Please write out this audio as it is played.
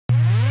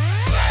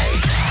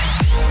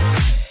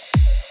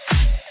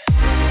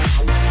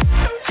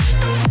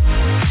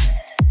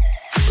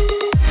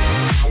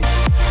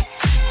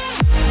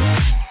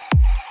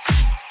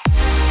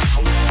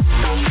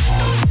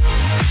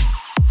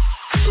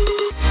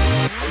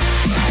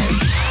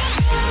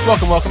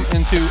Welcome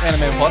into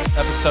Anime Plus,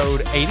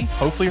 episode 80.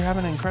 Hopefully you're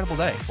having an incredible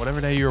day, whatever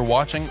day you're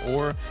watching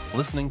or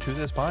listening to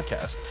this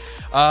podcast.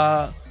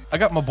 I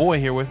got my boy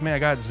here with me. I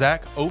got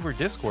Zach over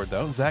Discord,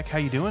 though. Zach, how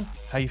you doing?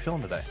 How you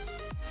feeling today?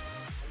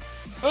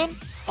 Good.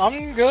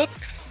 I'm good.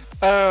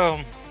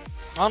 I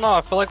don't know.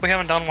 I feel like we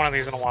haven't done one of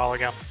these in a while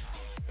again.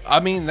 I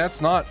mean, that's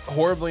not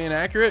horribly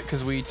inaccurate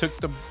because we took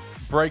the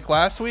break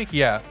last week.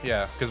 Yeah,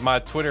 because my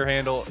Twitter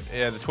handle,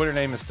 the Twitter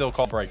name is still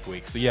called Break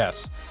Week. So,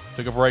 yes,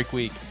 took a break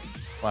week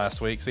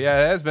last week. So,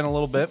 yeah, it has been a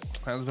little bit.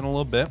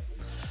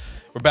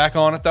 We're back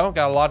on it, though.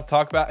 Got a lot to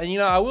talk about. And, you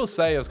know, I will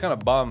say I was kind of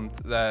bummed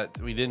that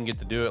we didn't get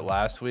to do it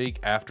last week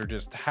after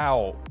just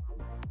how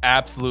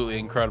absolutely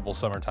incredible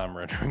summertime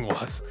rendering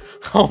was.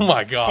 Oh,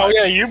 my God. Oh,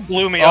 yeah, you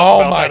blew me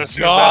up about that as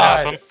soon as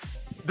that happened.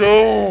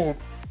 Dude.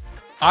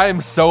 I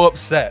am so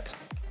upset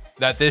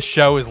that this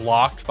show is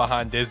locked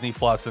behind Disney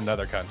Plus in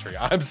another country.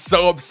 I'm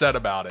so upset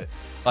about it.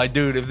 Like,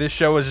 dude, if this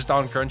show was just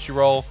on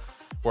Crunchyroll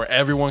where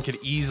everyone could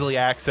easily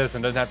access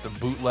and doesn't have to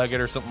bootleg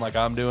it or something like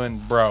I'm doing,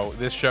 bro,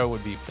 this show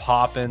would be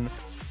popping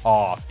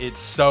off. It's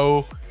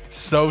so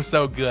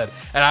good.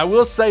 And I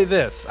will say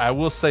this.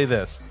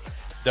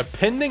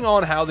 Depending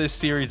on how this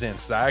series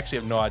ends, I actually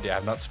have no idea. I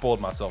have not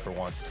spoiled myself for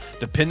once.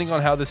 Depending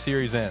on how this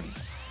series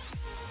ends,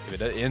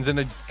 if it ends in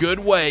a good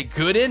way,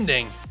 good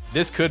ending,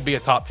 this could be a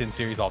top 10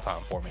 series all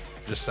time for me.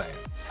 Just saying.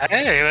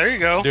 Hey, there you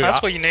go. Dude,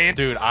 that's what you need.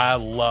 Dude, I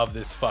love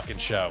this fucking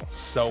show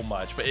so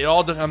much. But it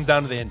all comes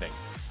down to the ending.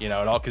 You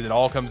know, it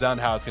all comes down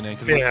to how it's going to end.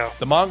 Because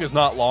the manga's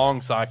not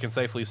long, so I can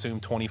safely assume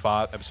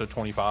episode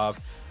 25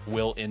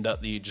 will end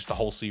up just the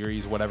whole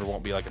series. Whatever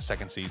won't be like a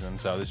second season.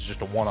 So this is just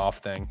a one-off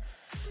thing.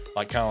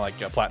 Kind of like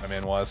Platinum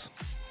Inn was.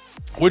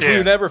 Which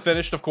we never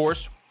finished, of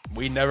course.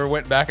 We never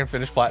went back and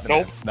finished Platinum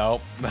Inn.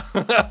 Nope.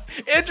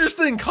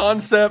 Interesting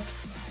concept.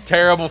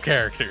 Terrible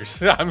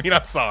characters. I mean,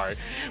 I'm sorry.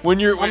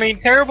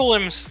 Terrible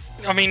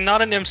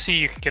not an MC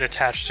you can get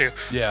attached to.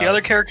 Yeah. The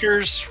other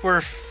characters were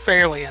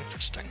fairly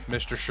interesting.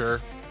 Mr. Sure.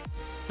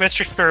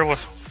 Mr. Sure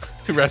was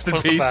Rest in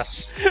peace. The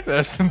best.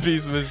 Rest in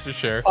peace, Mr.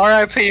 Sure.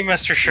 R.I.P.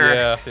 Mr. Sure.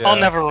 Yeah. I'll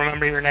never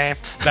remember your name.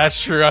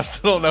 That's true. I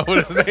still don't know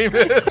what his name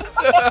is.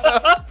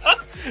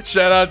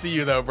 Shout out to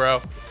you, though,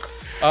 bro.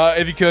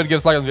 If you could, give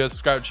us a like on the video,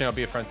 subscribe to the channel,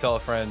 be a friend, tell a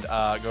friend.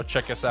 Go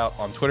check us out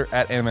on Twitter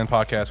at Animan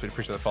Podcast. We'd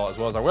appreciate the follow, as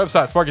well as our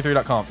website,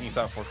 sparky3.com. You can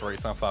sign up for free,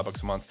 sign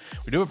 $5 a month.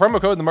 We do have a promo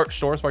code in the merch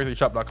store,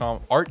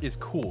 sparky3shop.com. Art is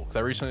cool, because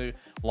I recently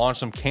launched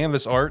some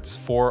canvas arts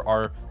for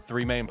our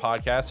 3 main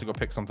podcasts, so go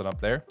pick something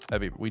up there.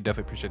 We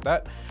definitely appreciate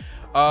that.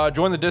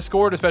 Join the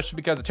Discord, especially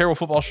because the Terrible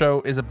Football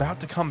Show is about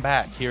to come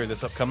back here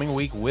this upcoming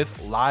week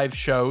with live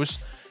shows.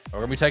 We're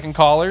going to be taking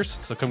callers,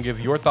 so come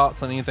give your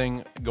thoughts on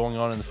anything going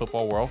on in the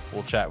football world.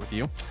 We'll chat with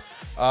you.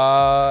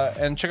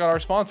 And check out our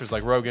sponsors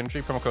like Rogue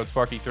Entry, promo code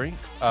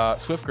Sparky3,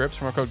 Swift Grips,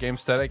 promo code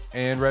GameStatic,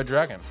 and Red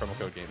Dragon, promo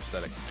code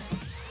GameStatic.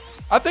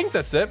 I think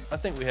that's it. I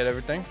think we hit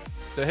everything.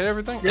 Did I hit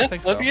everything? Yeah, I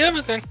think that'd be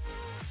everything.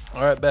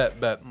 All right, bet.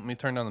 Let me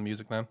turn down the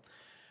music then.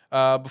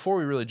 Before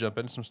we really jump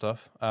into some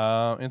stuff,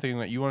 anything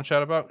that you want to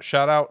chat about?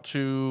 Shout out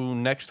to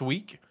next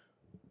week.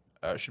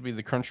 Should be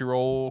the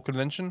Crunchyroll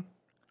Convention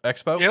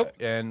Expo. Yep.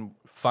 And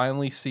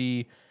finally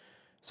see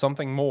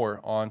something more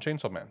on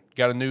Chainsaw Man.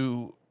 Got a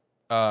new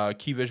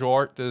key visual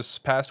art this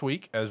past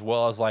week, as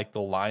well as like the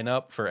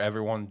lineup for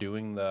everyone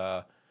doing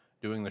the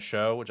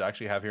show, which I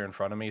actually have here in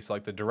front of me. So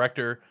like the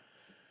director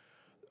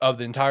of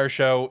the entire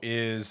show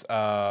is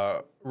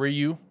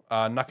Ryu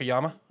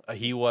Nakayama.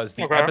 He was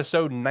the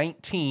episode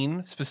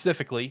 19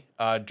 specifically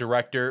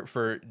director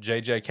for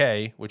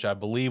JJK, which I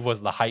believe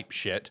was the hype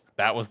shit.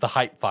 That was the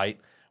hype fight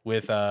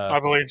with I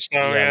believe so.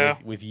 Yeah.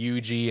 With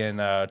Yuji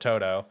and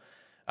Toto.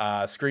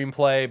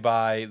 Screenplay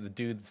by the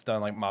dude that's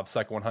done like Mob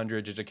Psycho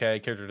 100,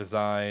 JJK. Character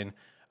design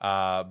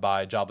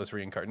by Jobless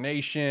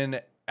Reincarnation.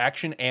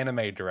 Action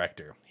anime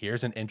director.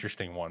 Here's an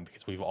interesting one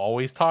because we've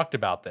always talked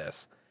about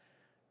this.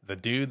 The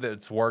dude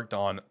that's worked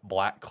on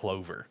Black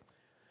Clover.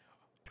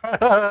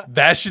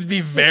 That should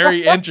be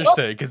very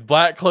interesting because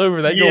Black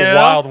Clover they go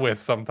wild with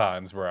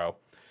sometimes, bro.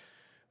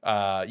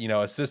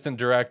 Assistant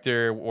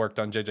director worked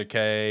on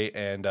JJK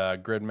and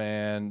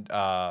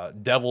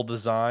Gridman. Devil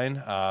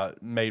design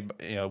made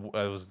it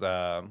was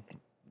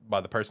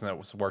by the person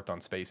that worked on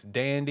Space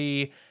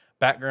Dandy.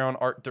 Background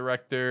art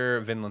director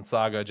Vinland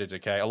Saga,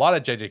 JJK. A lot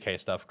of JJK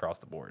stuff across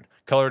the board.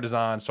 Color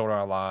design, Sword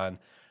Art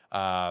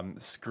Online,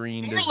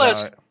 screen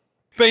design.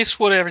 Base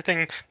what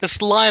everything. This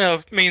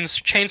lineup means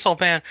Chainsaw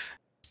Man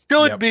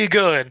should be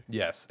good.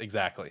 Yes,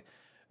 exactly.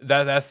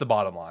 That's the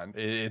bottom line.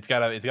 It's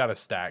got a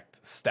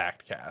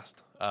stacked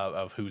cast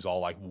of who's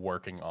all like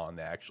working on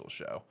the actual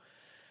show.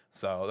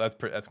 So that's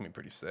gonna be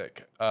pretty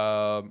sick.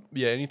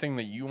 Anything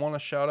that you want to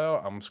shout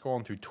out? I'm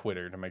scrolling through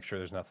Twitter to make sure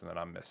there's nothing that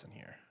I'm missing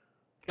here.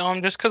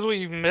 Just because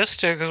we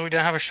missed it because we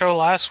didn't have a show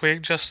last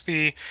week. Just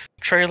the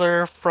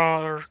trailer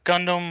for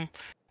Gundam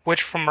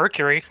Witch from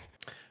Mercury.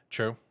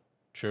 True.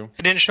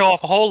 It didn't show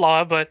off a whole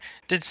lot, but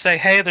did say,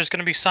 hey, there's going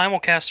to be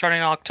simulcast starting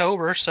in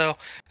October, so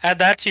add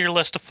that to your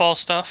list of fall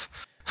stuff.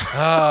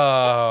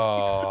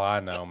 Oh, I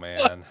know,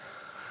 man.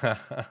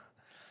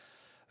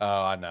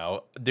 Oh, I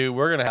know, dude.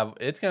 We're gonna have.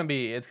 It's gonna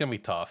be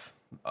tough.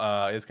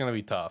 It's gonna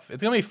be tough.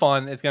 It's gonna be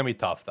fun. It's gonna be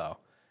tough though.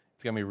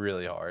 It's gonna be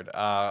really hard.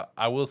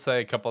 I will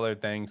say a couple other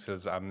things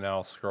as I'm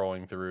now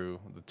scrolling through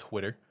the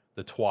Twitter,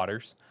 the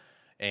twatters,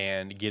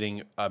 and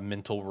getting a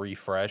mental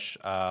refresh.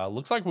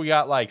 Looks like we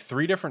got like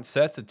 3 different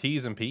sets of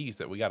T's and P's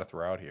that we got to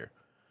throw out here.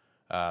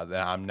 That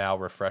I'm now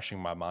refreshing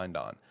my mind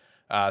on.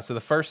 So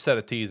the first set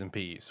of T's and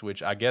P's,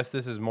 which I guess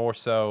this is more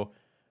so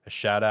a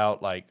shout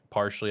out, like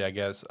partially, I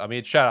guess. I mean,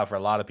 it's shout out for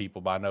a lot of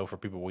people, but I know for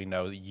people we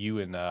know, you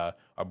and our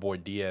boy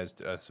Diaz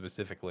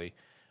specifically,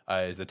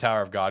 is the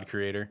Tower of God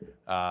creator,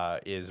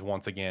 is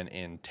once again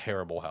in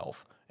terrible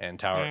health. And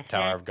Tower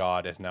of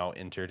God has now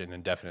entered an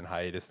indefinite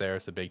hiatus there.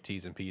 So big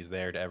T's and P's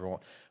there to everyone,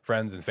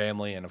 friends and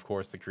family, and of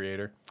course the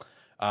creator.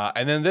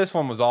 And then this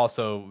one was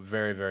also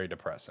very, very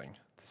depressing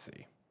to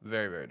see.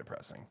 Very, very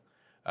depressing.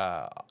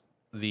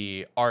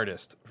 The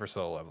artist for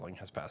Solo Leveling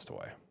has passed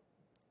away.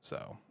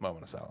 So,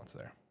 moment of silence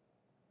there.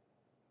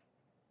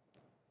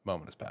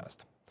 Moment has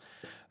passed.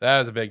 That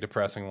was a big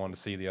depressing one to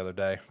see the other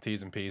day.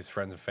 T's and P's,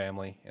 friends and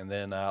family. And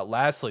then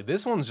lastly,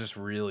 this one's just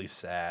really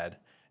sad.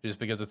 Just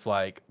because it's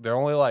like, they're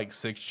only like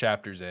 6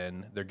 chapters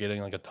in. They're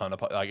getting like a ton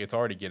of, like it's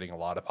already getting a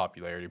lot of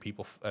popularity.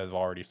 People have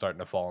already starting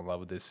to fall in love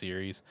with this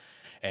series.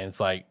 And it's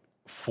like,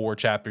 4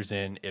 chapters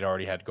in, it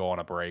already had to go on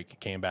a break. It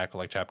came back with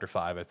like chapter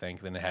 5, I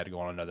think. Then it had to go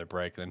on another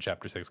break. Then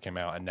chapter 6 came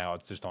out, and now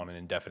it's just on an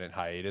indefinite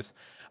hiatus.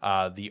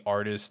 The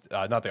artist,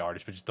 not the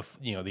artist, but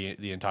just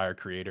the entire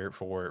creator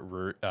for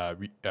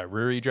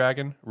Ruri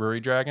Dragon,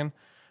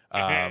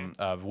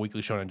 of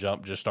Weekly Shonen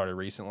Jump, just started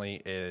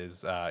recently.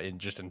 Is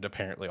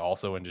apparently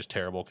also in just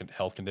terrible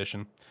health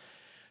condition.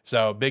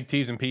 So big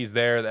T's and P's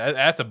there.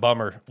 That's a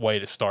bummer way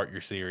to start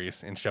your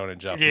series in Shonen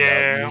Jump.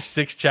 Yeah, you're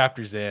 6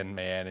 chapters in,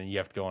 man, and you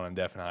have to go on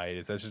indefinite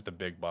hiatus. That's just a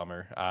big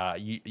bummer.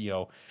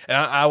 And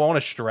I want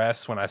to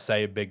stress when I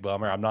say a big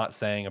bummer, I'm not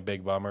saying a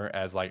big bummer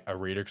as like a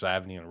reader because I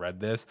haven't even read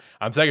this.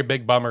 I'm saying a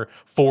big bummer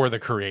for the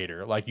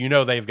creator. Like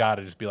they've got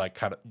to just be like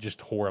kind of just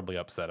horribly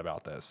upset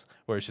about this.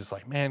 Where it's just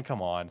like, man,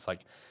 come on. It's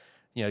like,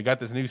 you got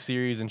this new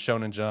series in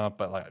Shonen Jump,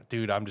 but like,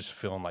 dude, I'm just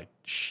feeling like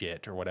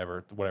shit or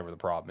whatever the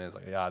problem is.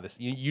 Like, yeah, this,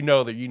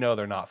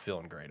 they're not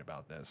feeling great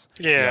about this.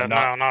 Yeah,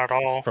 no, not at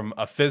all. From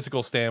a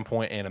physical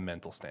standpoint and a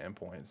mental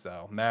standpoint.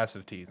 So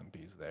massive T's and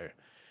P's there.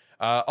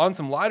 On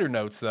some lighter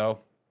notes though,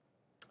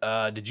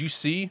 did you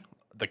see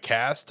the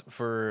cast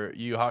for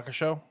Yu Yu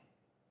Hakusho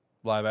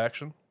live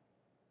action?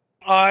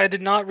 I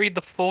did not read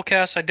the full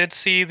cast. I did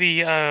see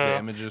the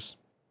images.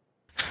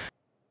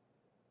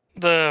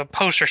 The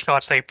poster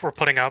shots they were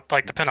putting up,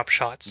 like the pinup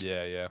shots.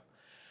 Yeah.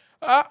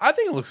 I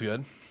think it looks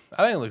good.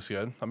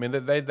 I mean,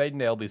 they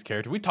nailed these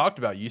characters. We talked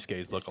about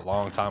Yusuke's look a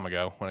long time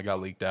ago when it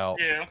got leaked out.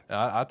 Yeah.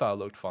 I thought it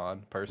looked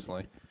fun,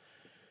 personally.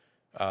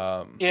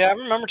 Yeah, I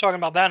remember talking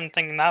about that and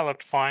thinking that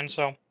looked fine,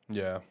 so.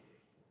 Yeah.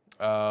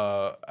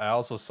 I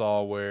also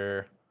saw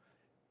where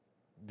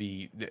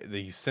the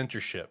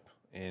censorship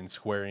in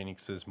Square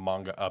Enix's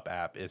Manga Up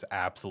app is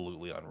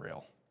absolutely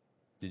unreal.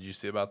 Did you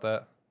see about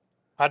that?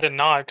 I did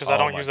not, because I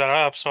don't use that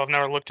app, so I've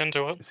never looked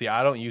into it. See,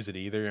 I don't use it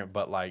either,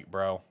 but like,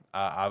 bro,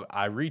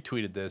 I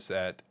retweeted this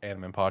at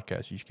Anime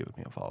Podcast. You should give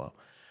me a follow.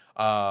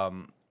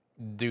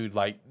 Dude,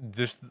 like,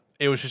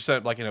 it was just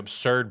like an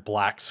absurd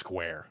black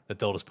square that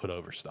they'll just put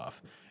over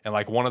stuff. And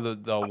like one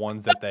of the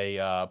ones that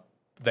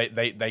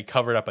they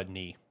covered up a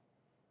knee.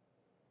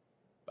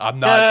 I'm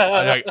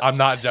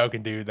not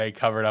joking, dude. They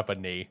covered up a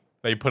knee.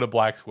 They put a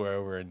black square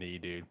over a knee,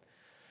 dude.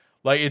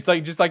 Like, it's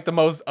like just like the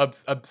most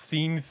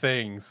obscene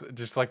things,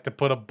 just like to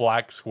put a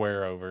black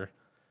square over.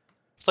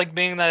 It's like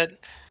being that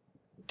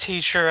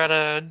teacher at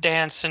a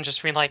dance and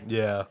just being like,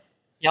 yeah,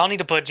 y'all need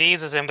to put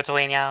Jesus in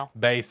between y'all.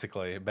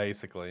 Basically.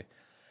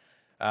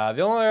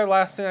 The only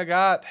last thing I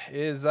got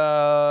is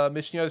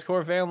Mission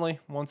Yozakura Family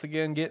once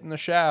again getting the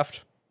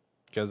shaft.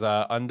 Because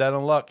Undead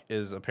Unluck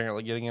is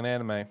apparently getting an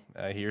anime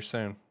here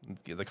soon.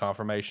 Get the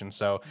confirmation.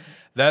 So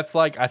that's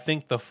like, I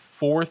think, the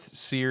 4th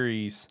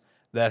series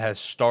that has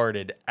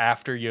started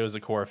after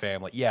Yozakura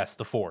Family. Yes,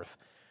 the 4th.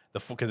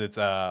 Because it's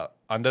Undead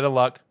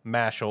Unluck,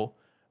 Mashle,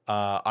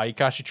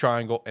 Ayakashi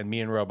Triangle, and Me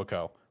and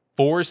Roboco.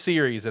 4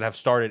 series that have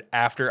started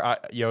after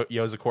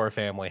Yozakura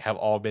Family have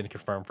all been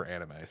confirmed for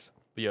animes.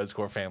 The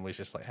Yozakura Family is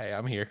just like, hey,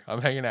 I'm here.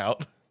 I'm hanging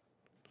out.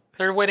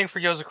 They're waiting for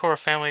Yozakura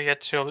Family to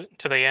get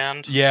to the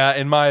end. Yeah,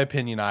 in my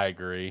opinion, I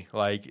agree.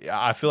 Like,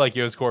 I feel like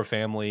Yozakura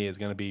Family is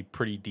going to be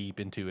pretty deep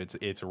into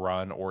its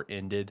run or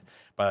ended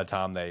by the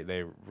time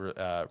they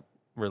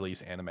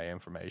release anime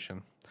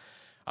information.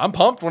 I'm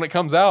pumped when it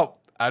comes out.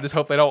 I just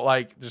hope they don't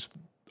like just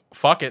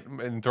fuck it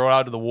and throw it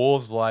out to the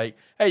wolves. Like,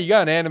 hey, you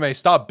got an anime?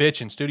 Stop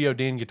bitching. Studio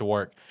Dean, get to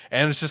work.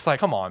 And it's just like,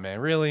 come on, man,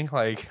 really?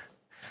 Like,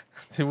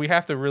 do we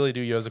have to really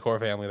do Yozakura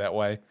Family that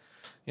way?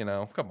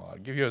 Come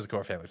on, give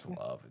Yozakura Family some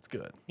love. It's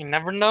good. You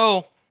never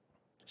know.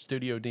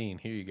 Studio Dean,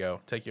 here you go.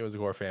 Take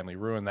Yozakura Family.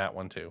 Ruin that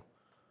one too.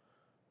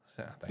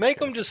 Yeah, Make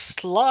them just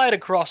slide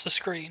across the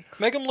screen.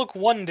 Make them look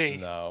 1D.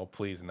 No,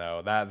 please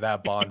no.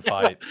 That Bond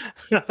fight,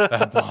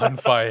 that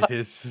Bond fight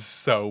is just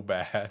so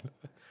bad.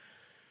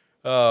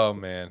 Oh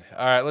man.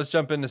 All right, let's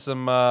jump into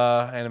some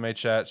anime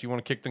chats. You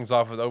want to kick things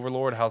off with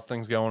Overlord? How's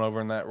things going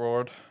over in that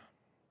world?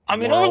 I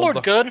mean,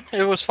 Overlord good.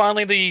 It was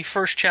finally the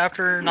first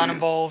chapter not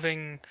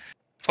involving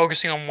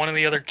focusing on one of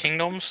the other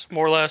kingdoms,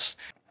 more or less.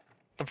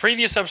 The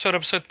previous episode,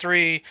 episode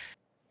 3,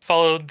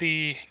 followed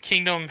the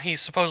kingdom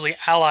he's supposedly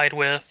allied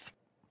with,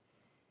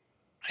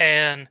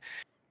 and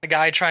the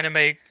guy trying to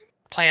make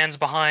plans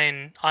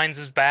behind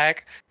Ainz's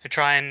back to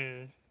try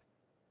and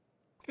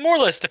more or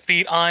less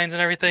defeat Ainz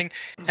and everything.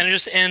 And it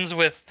just ends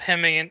with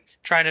him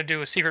trying to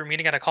do a secret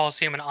meeting at a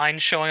Coliseum and Ainz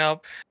showing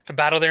up to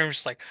battle there and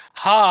just like,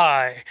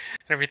 hi,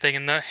 and everything.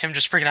 And him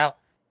just freaking out.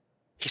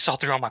 He saw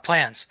through all my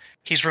plans.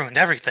 He's ruined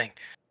everything.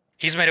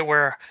 He's made it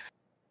where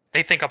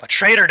they think I'm a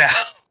traitor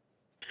now.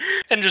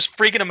 And just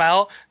freaking him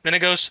out. Then it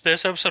goes to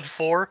this episode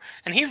 4,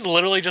 and he's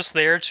literally just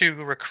there to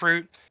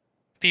recruit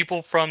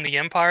people from the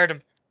Empire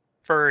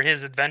for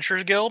his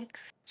Adventurers Guild.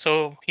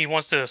 So he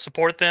wants to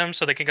support them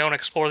so they can go and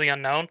explore the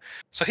unknown.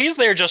 So he's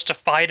there just to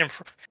fight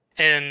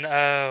and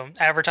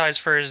advertise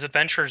for his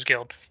Adventurers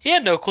Guild. He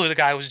had no clue the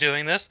guy was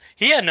doing this.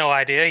 He had no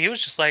idea. He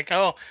was just like,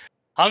 oh,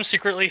 I'm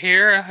secretly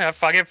here.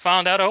 If I get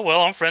found out, oh,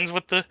 well, I'm friends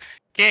with the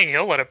king.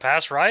 He'll let it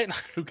pass, right?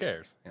 Who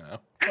cares?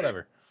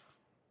 Whatever.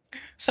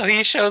 So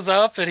he shows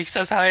up and he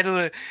says hi to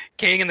the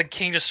king, and the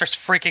king just starts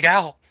freaking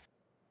out.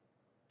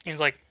 He's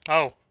like,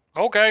 oh,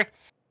 okay.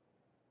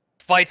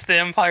 Fights the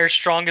Empire's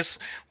strongest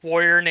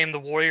warrior named the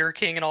Warrior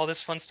King and all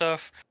this fun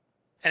stuff.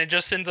 And it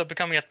just ends up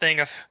becoming a thing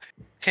of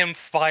him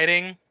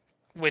fighting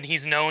when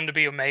he's known to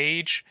be a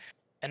mage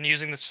and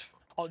using this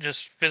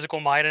just physical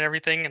might and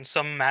everything and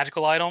some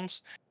magical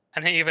items.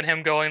 And even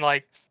him going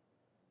like,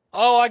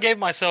 oh, I gave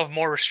myself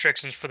more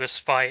restrictions for this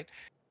fight.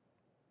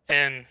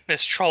 And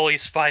this troll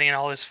he's fighting and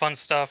all this fun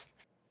stuff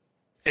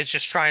is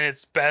just trying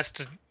its best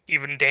to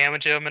even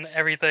damage him and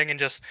everything, and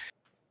just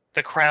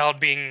the crowd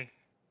being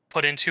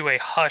put into a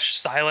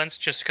hushed silence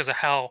just because of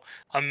how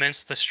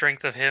immense the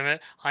strength of him,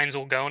 Heinz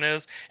Gon,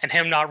 is, and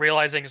him not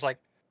realizing he's like,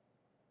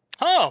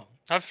 oh,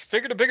 I've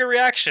figured a bigger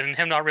reaction, and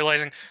him not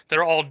realizing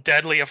they're all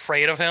deadly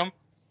afraid of him.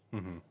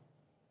 Mm-hmm.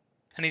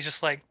 And he's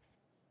just like,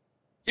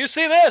 you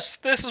see this?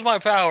 This is my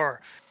power.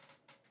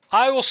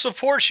 I will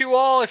support you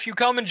all if you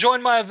come and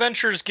join my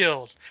Adventurers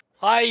Guild.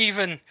 I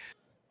even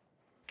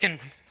can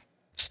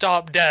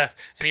stop death.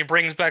 And he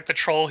brings back the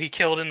troll he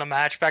killed in the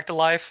match back to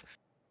life.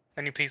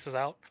 And he pieces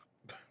out.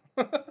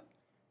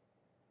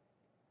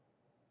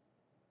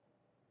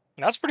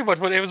 That's pretty much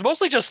what it was.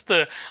 Mostly just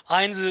the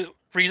Ainz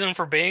reason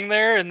for being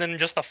there, and then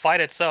just the fight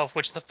itself,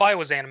 which the fight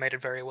was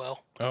animated very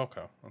well. Oh,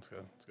 okay, that's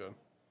good. That's good.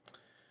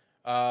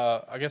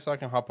 I guess I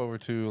can hop over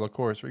to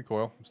Lycoris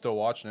Recoil. I'm still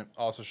watching it.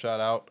 Also, shout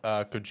out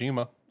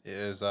Kojima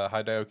is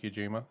Hideo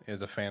Kojima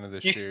is a fan of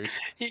this series.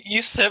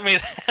 You sent me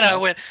that, and I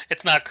went,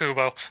 it's not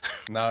Kubo.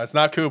 No, it's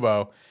not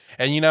Kubo.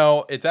 And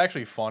it's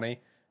actually funny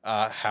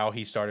how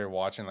he started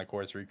watching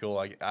Lycoris Recoil.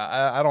 Like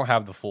I don't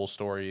have the full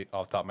story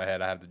off the top of my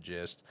head. I have the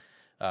gist.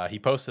 He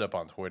posted up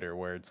on Twitter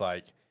where it's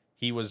like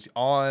he was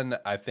on,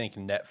 I think,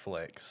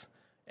 Netflix,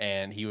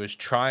 and he was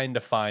trying to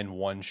find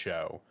one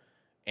show.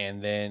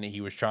 And then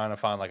he was trying to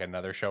find like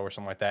another show or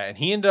something like that. And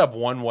he ended up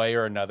one way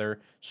or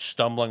another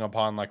stumbling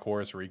upon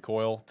Lycoris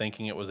Recoil,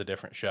 thinking it was a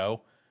different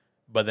show.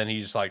 But then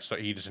he just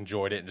he just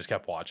enjoyed it and just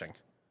kept watching.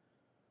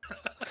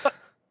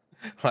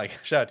 Like,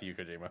 shout out to you,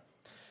 Kojima.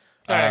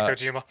 All right,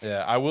 Kojima.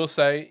 Yeah, I will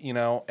say,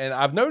 and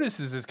I've noticed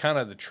this is kind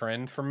of the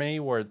trend for me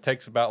where it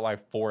takes about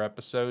like 4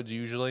 episodes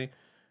usually.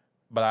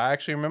 But I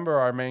actually remember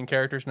our main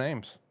characters'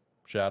 names.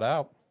 Shout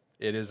out.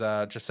 It is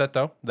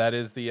Chiseto. That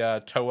is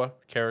the Toa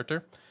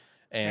character.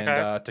 And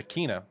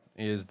Takina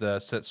is the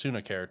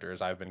Setsuna character,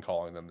 as I've been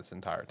calling them this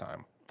entire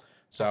time.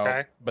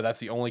 So, but that's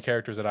the only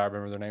characters that I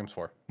remember their names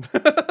for.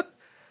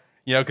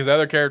 Because the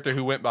other character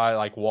who went by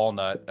like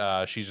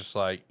Walnut, she's just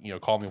like,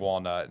 call me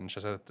Walnut. And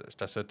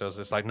Chiseto's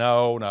just like,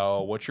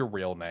 no, what's your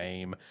real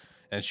name?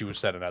 And she would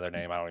set another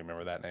name. I don't even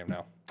remember that name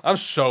now. I'm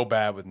so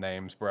bad with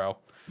names, bro.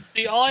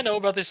 See, all I know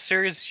about this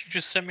series is you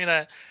just sent me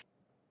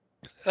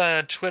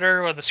that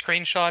Twitter or the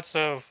screenshots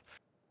of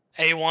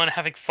A1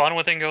 having fun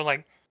with it and go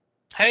like,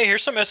 hey,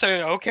 here's some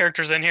SAO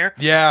characters in here.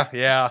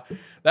 Yeah.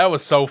 That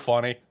was so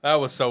funny. That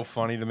was so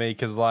funny to me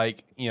because,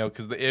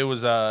 because it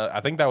was, I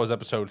think that was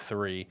episode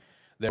 3.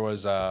 There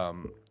was,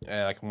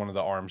 like one of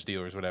the arms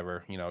dealers,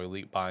 whatever,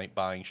 elite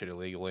buying shit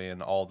illegally,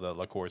 and all the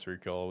Lycoris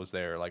Recoil was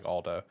there, like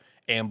all to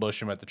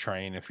ambush him at the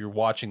train. If you're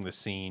watching the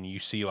scene, you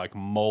see like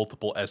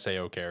multiple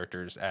SAO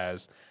characters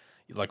as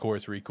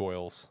Lycoris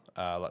Recoils,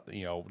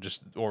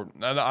 or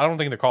I don't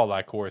think they're called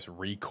Lycoris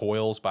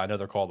Recoils, but I know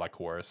they're called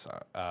Lycoris.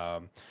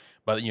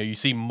 But you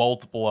see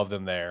multiple of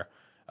them there,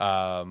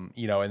 and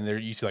there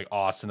you see like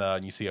Asuna,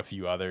 and you see a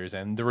few others.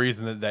 And the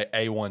reason that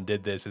A1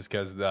 did this is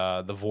because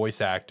the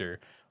voice actor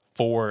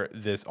for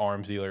this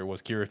arms dealer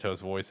was Kirito's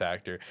voice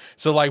actor.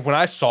 So like when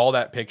I saw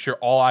that picture,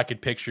 all I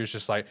could picture is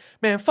just like,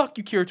 man, fuck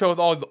you,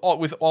 Kirito,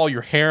 with all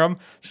your harem.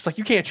 Just like,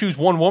 you can't choose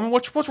one woman.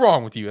 What's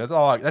wrong with you?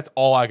 That's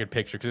all I could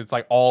picture, because it's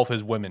like all of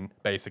his women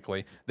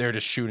basically. They're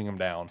just shooting him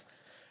down.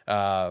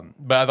 But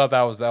I thought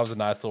that was a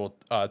nice little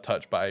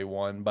touch by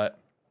A1, but.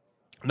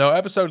 No,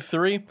 episode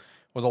 3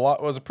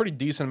 was a pretty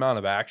decent amount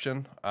of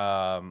action.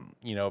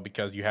 You know,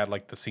 because you had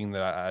like the scene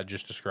that I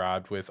just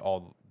described with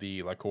all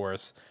the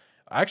Lycoris.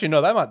 Actually,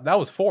 no, that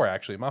was 4.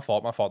 Actually, my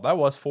fault. That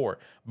was 4.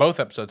 Both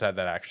episodes had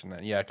that action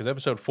then. Yeah, because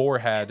episode 4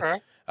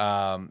 had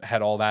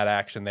all that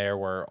action there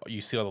where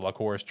you see all the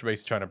Lycoris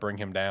basically trying to bring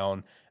him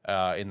down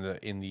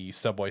in the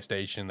subway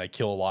station. They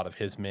kill a lot of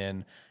his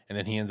men, and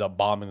then he ends up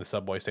bombing the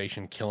subway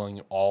station,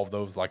 killing all of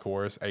those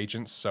Lycoris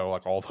agents. So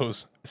like all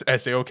those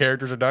SAO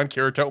characters are done.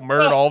 Kirito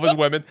murdered all of his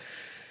women.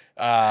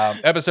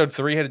 Episode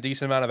 3 had a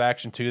decent amount of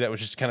action too. That was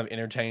just kind of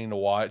entertaining to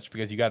watch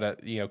because you gotta,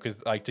 you know,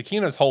 because like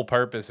Takina's whole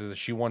purpose is that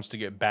she wants to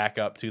get back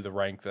up to the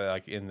rank that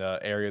like in the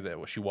area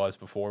that she was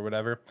before,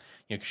 whatever.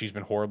 You know, because she's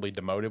been horribly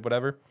demoted,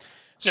 whatever.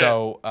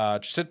 So,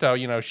 Chisuto,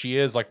 you know, she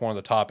is like one of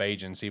the top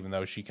agents, even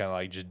though she kind of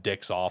like just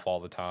dicks off all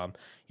the time.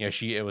 You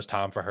know, it was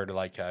time for her to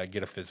like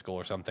get a physical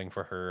or something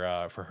for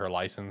her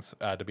license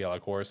to be a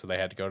Lycoris. So they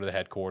had to go to the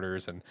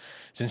headquarters. And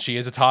since she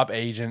is a top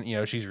agent, you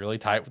know, she's really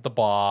tight with the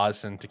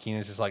boss. And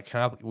Takina's just like,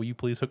 will you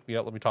please hook me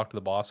up? Let me talk to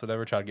the boss,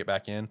 whatever, try to get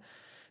back in.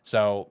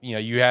 So, you know,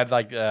 you had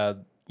like,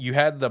 you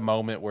had the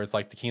moment where it's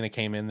like Takina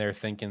came in there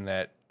thinking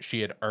that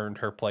she had earned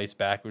her place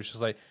back, which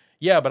is like,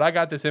 yeah, but I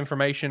got this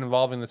information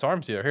involving this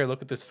arms dealer. Here,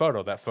 look at this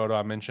photo. That photo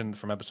I mentioned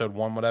from episode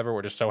 1, whatever,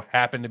 where it just so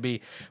happened to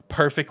be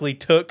perfectly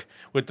took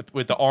with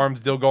the arms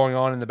deal going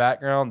on in the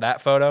background,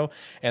 that photo.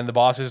 And the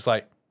boss is just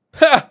like,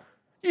 ha,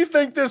 you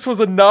think this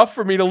was enough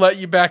for me to let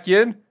you back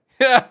in?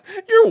 Yeah,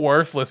 you're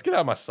worthless. Get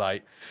out of my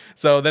sight.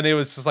 So then it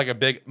was just like a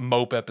big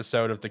mope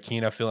episode of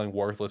Takina feeling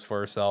worthless for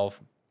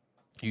herself.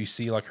 You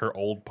see like her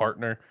old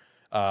partner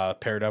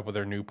paired up with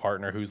her new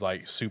partner who's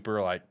like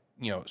super like,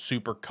 you know,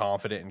 super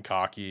confident and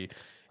cocky.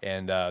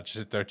 And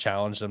just they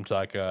challenged them to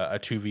like a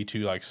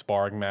 2v2 like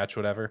sparring match,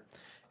 whatever.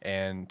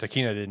 And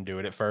Takina didn't do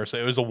it at first.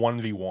 It was a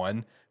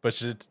 1v1, but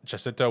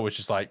Chisuto was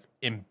just like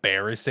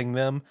embarrassing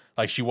them.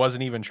 Like she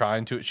wasn't even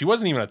trying to. She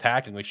wasn't even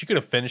attacking. Like she could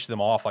have finished them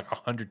off like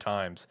 100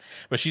 times,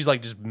 but she's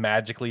like just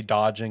magically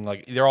dodging.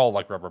 Like they're all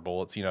like rubber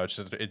bullets. You know, it's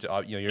just you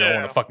know you don't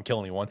want to fucking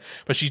kill anyone,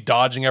 but she's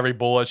dodging every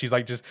bullet. She's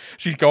like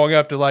she's going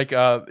up to like you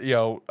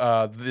know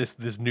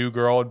this new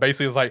girl and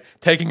basically is like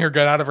taking her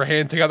gun out of her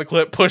hand, taking out the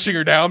clip, pushing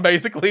her down.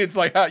 Basically, it's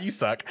like, you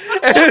suck.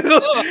 And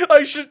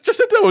like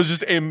Chisuto was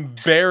just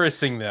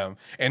embarrassing them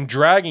and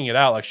dragging it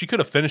out. Like she could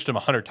have finished him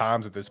 100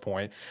 times at this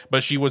point,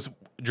 but she was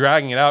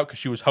dragging it out because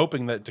she was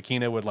hoping that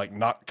Takina would like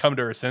not come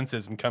to her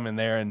senses and come in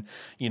there and,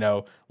 you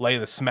know, lay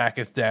the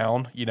smacketh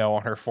down, you know,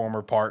 on her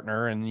former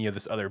partner and, you know,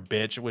 this other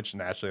bitch, which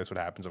naturally that's what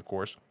happens, of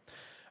course.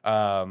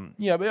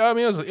 Yeah, but I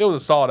mean, it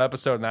was a solid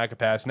episode in that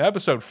capacity. And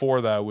episode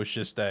 4 though was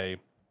just it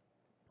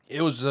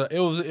was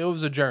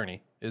a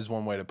journey is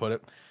one way to put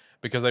it,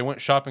 because they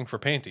went shopping for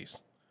panties.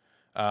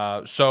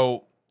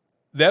 So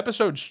the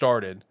episode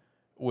started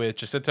with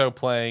Chisuto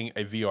playing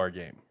a VR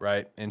game,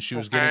 right? And she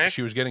was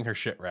getting her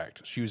shit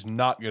wrecked. She was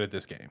not good at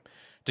this game.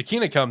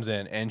 Takina comes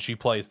in and she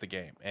plays the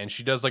game and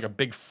she does like a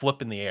big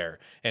flip in the air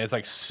and it's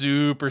like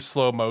super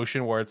slow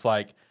motion where it's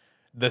like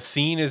the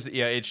scene is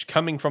it's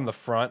coming from the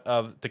front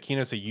of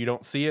Takina so you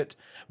don't see it,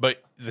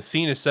 but the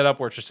scene is set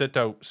up where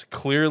Chisuto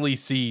clearly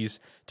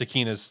sees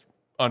Takina's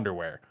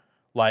underwear.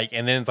 Like,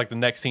 and then it's like the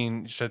next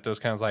scene, Chisuto's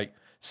kind of like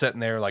sitting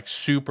there like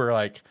super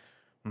like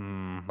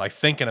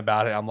thinking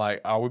about it. I'm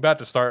like, are we about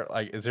to start?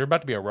 Like, is there about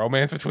to be a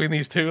romance between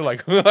these two?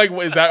 Like,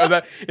 is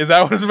that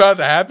what's about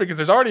to happen? Because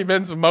there's already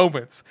been some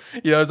moments.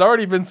 You know, there's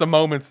already been some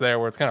moments there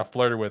where it's kind of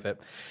flirted with it.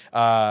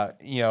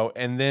 You know,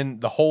 and then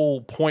the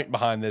whole point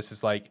behind this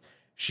is like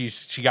she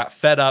got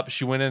fed up.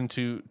 She went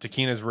into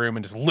Takina's room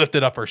and just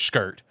lifted up her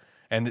skirt.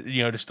 And,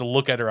 you know, just to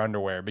look at her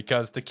underwear,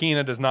 because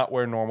Takina does not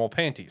wear normal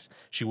panties.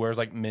 She wears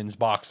like men's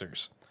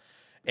boxers.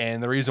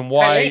 And the reason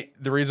why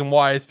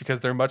is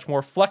because they're much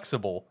more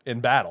flexible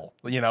in battle,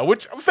 you know,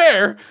 which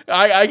fair.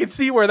 I can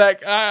see where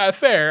that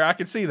fair. I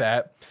can see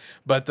that.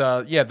 But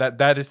yeah,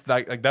 that is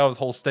like that was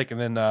whole stick. And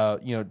then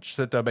you know,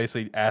 Chisuto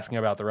basically asking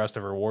about the rest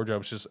of her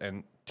wardrobe.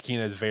 And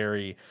Takina is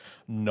very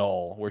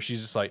null, where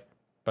she's just like,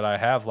 but I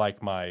have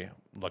like my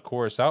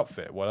Lycoris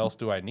outfit. What else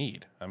do I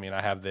need? I mean,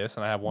 I have this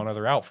and I have one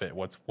other outfit.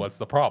 What's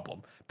the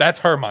problem? That's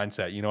her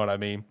mindset. You know what I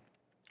mean?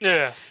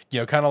 Yeah. You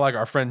know, kind of like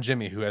our friend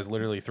Jimmy, who has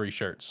literally 3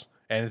 shirts.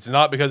 And it's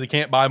not because he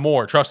can't buy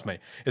more, trust me.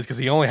 It's because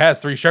he only has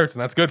 3 shirts,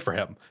 and that's good for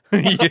him.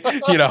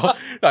 You know,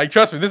 like,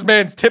 trust me, this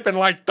man's tipping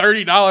like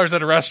 $30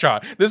 at a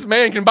restaurant. This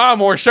man can buy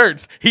more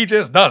shirts. He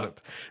just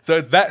doesn't. So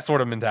it's that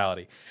sort of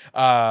mentality.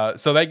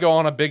 So they go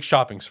on a big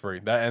shopping spree.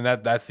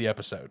 That's the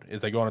episode.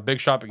 Is they go on a big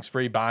shopping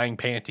spree, buying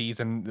panties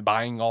and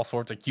buying all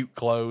sorts of cute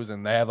clothes,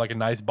 and they have like a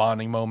nice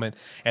bonding moment.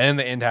 And then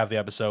the end half of the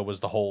episode was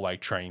the whole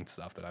like train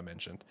stuff that I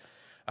mentioned.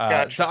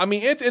 Gotcha. So I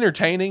mean, it's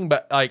entertaining,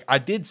 but like I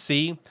did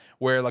see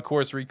where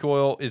Lycoris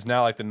Recoil is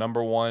now like the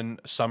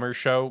 #1 summer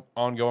show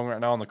ongoing right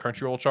now on the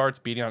Crunchyroll charts,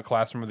 beating out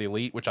Classroom of the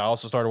Elite, which I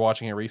also started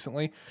watching it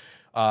recently.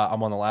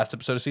 I'm on the last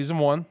episode of season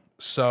 1,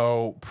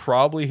 so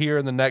probably here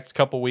in the next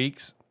couple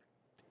weeks,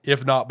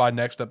 if not by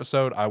next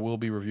episode, I will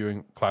be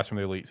reviewing Classroom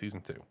of the Elite season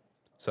 2.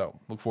 So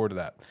look forward to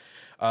that.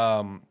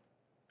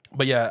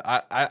 But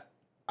yeah,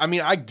 I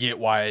mean, I get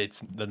why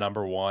it's the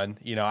number one.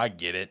 You know, I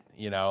get it.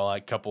 You know,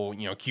 like couple,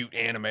 you know, cute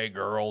anime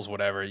girls,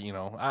 whatever. You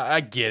know,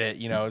 I get it.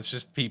 You know, it's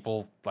just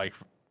people like,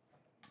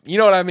 you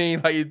know what I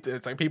mean? Like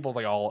it's like people's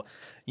like all,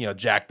 you know,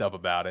 jacked up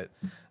about it.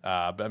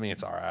 But I mean,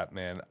 it's all right,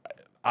 man.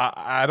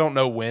 I don't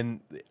know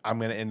when I'm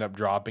gonna end up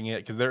dropping it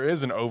because there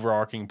is an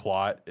overarching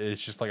plot.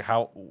 It's just like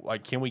how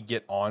like can we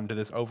get onto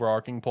this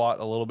overarching plot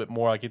a little bit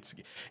more? Like it's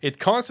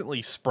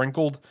constantly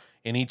sprinkled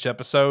in each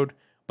episode,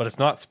 but it's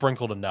not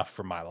sprinkled enough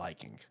for my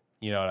liking.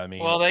 You know what I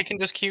mean? Well, they can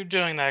just keep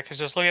doing that because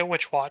just look at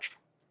Witch Watch.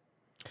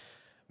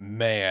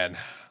 Man,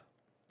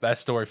 that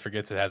story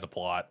forgets it has a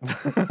plot, and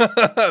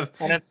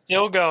it's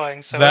still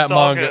going. So that it's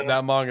all manga good.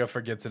 that manga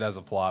forgets it has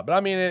a plot. But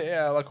I mean,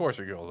 yeah, of course,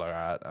 it goes all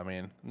right. I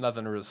mean,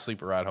 nothing to really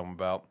sleep or ride home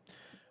about.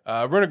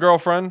 Rent a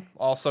Girlfriend,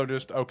 also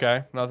just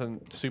okay.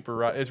 Nothing super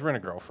right. It's Rent a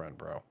Girlfriend,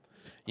 bro.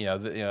 You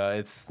know,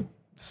 it's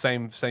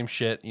same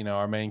shit. You know,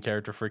 our main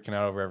character freaking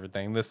out over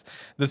everything. This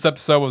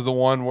episode was the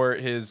one where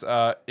his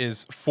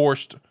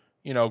forced,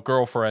 you know,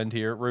 girlfriend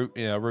here,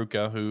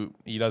 Ruka, who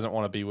he doesn't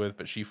want to be with,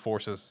 but she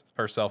forces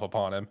herself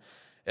upon him,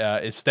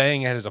 is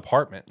staying at his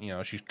apartment. You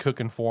know, she's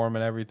cooking for him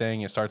and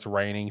everything. It starts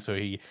raining, so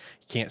he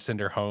can't send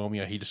her home.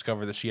 You know, he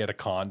discovered that she had a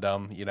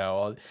condom. You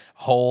know,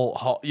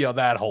 whole you know,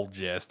 that whole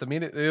gist. I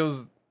mean, it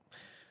was.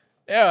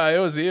 Yeah, it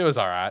was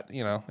all right.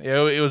 You know,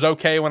 it was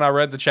okay when I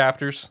read the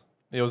chapters.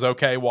 It was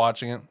okay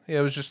watching it.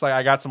 It was just like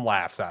I got some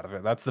laughs out of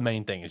it. That's the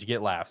main thing is you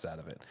get laughs out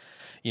of it.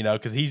 You know,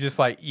 because he's just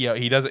like, you know,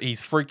 he's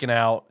freaking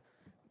out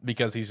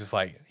because he's just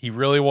like he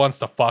really wants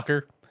to fuck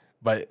her,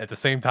 but at the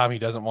same time he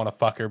doesn't want to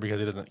fuck her because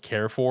he doesn't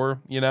care for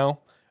her. You know,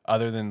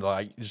 other than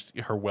like just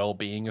her well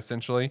being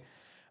essentially.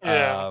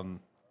 Yeah.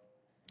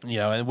 You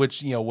know, and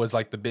which, you know, was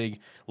like the big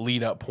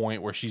lead up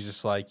point where she's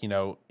just like, you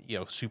know,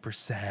 super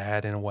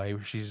sad in a way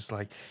where she's just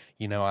like,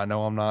 you know, I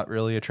know I'm not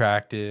really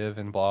attractive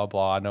and blah,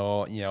 blah. I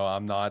know, you know,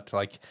 I'm not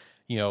like,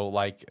 you know,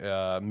 like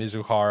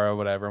Mizuhara,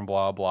 whatever, and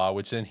blah, blah,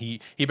 which then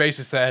he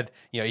basically said,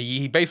 you know,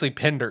 he basically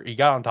pinned her. He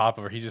got on top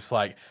of her. He's just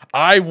like,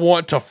 I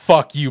want to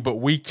fuck you, but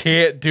we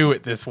can't do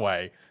it this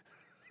way.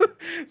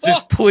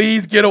 Just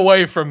please get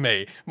away from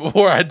me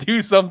before I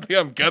do something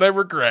I'm going to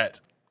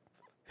regret.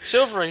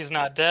 Chivalry's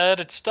not dead.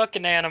 It's stuck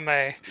in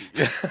anime.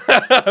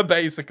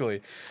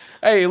 Basically.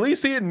 Hey, at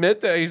least he admit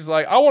that he's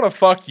like, I want to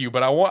fuck you,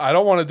 but I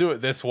don't want to do it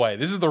this way.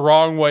 This is the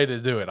wrong way to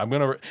do it.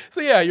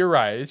 So yeah, you're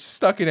right. It's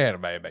stuck in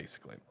anime,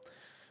 basically.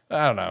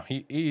 I don't know.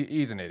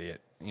 He's an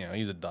idiot. You know,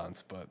 he's a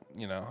dunce, but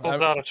you know.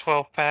 Pulled out a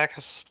 12-pack.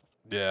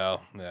 Yeah.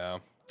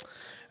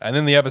 And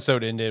then the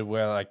episode ended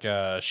where like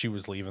she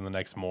was leaving the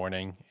next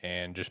morning,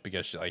 and just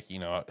because she, like, you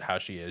know how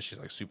she is, she's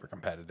like super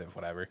competitive,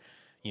 whatever.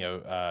 You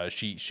know,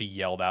 she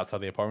yelled outside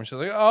the apartment. She's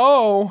like,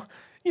 "Oh,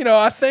 you know,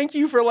 I thank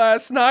you for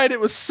last night. It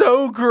was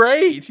so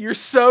great. You're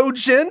so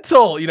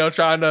gentle." You know,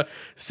 trying to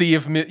see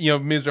if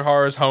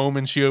Mizuhara's home,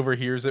 and she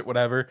overhears it.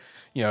 Whatever.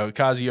 You know,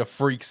 Kazuya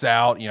freaks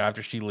out. You know,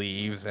 after she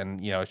leaves,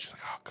 and you know, she's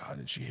like, "Oh God,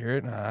 did she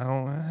hear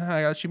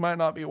it? She might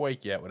not be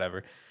awake yet.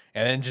 Whatever."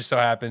 And then just so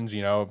happens,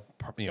 you know,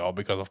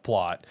 because of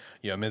plot,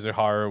 you know,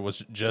 Mizuhara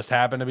was just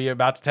happened to be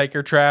about to take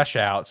her trash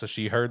out, so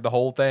she heard the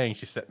whole thing.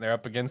 She's sitting there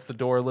up against the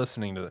door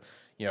listening to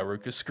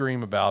Ruka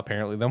scream about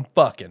apparently them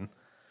fucking.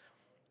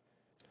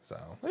 So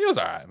it was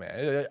all right,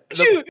 man.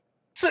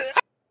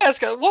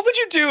 What would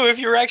you do if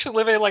you were actually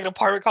living in like an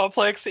apartment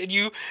complex and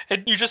you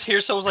just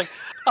hear someone's like,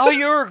 "Oh,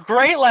 you were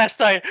great last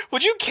night."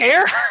 Would you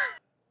care?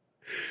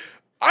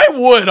 I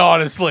would,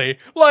 honestly.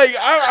 Like,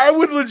 I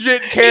would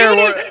legit care.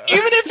 Even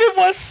if it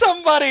was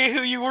somebody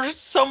who you were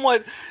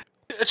somewhat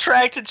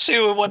attracted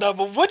to and whatnot,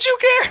 but would you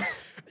care?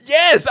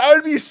 Yes, I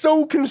would be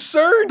so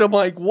concerned. I'm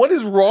like, what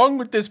is wrong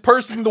with this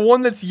person, the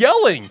one that's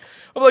yelling?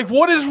 I'm like,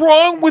 what is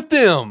wrong with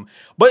them?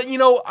 But, you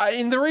know,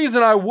 and the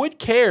reason I would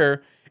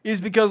care is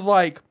because,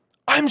 like,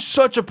 I'm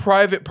such a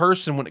private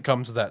person when it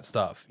comes to that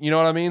stuff. You know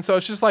what I mean? So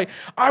it's just like,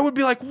 I would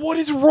be like, what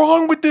is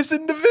wrong with this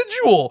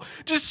individual?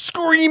 Just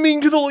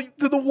screaming to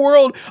the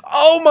world,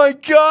 "Oh my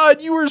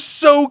God, you were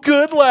so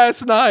good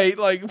last night."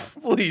 Like,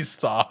 please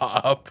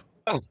stop.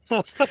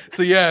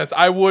 So yes,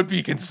 I would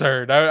be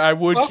concerned. I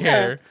would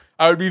care.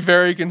 I would be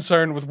very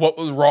concerned with what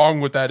was wrong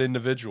with that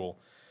individual.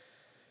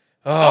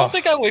 I don't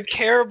think I would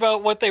care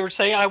about what they were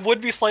saying. I would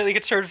be slightly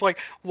concerned with, like,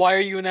 why are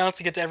you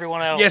announcing it to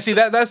everyone else? Yeah, see,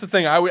 that's the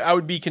thing. I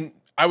would be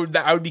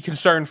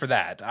concerned for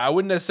that. I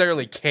wouldn't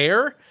necessarily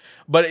care,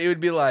 but it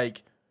would be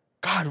like,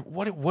 God,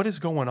 what is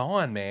going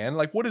on, man?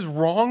 Like, what is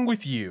wrong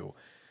with you?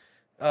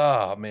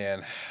 Oh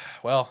man.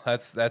 Well,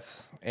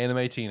 that's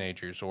anime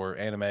teenagers or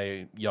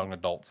anime young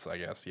adults, I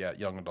guess. Yeah,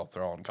 young adults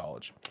are all in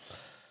college.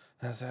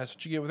 That's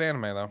what you get with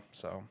anime, though.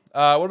 So,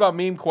 what about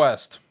Meme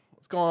Quest?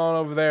 What's going on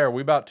over there? Are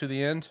we about to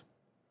the end?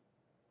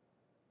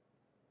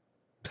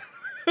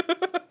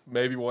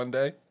 Maybe one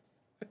day.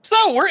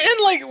 So we're in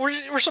like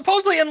we're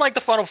supposedly in like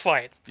the final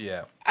fight.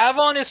 Yeah.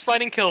 Avon is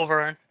fighting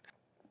Clover.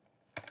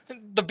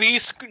 The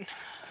Beast,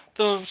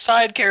 the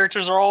side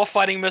characters are all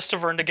fighting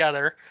Mystavern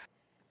together,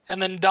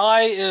 and then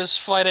Dai is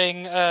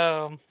fighting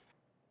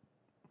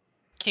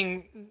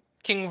King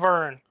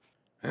Vern.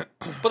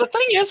 But the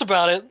thing is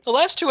about it, the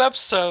last two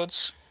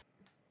episodes,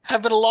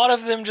 have been a lot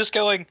of them just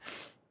going,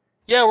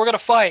 yeah, we're gonna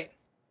fight.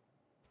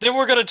 Then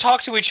we're gonna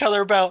talk to each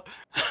other about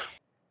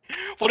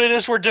what it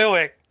is we're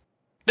doing.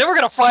 Then we're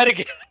gonna fight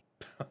again.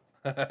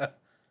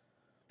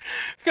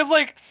 Because,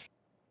 like,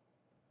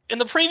 in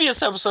the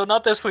previous episode,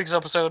 not this week's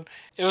episode,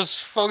 it was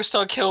focused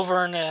on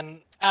Kilvern and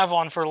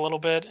Avon for a little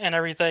bit and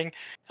everything.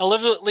 And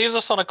leaves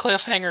us on a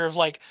cliffhanger of,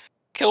 like,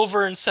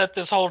 Kilvern set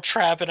this whole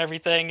trap and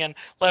everything and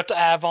left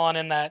Avon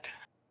in that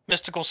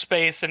mystical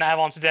space and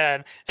Avon's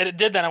dead. And it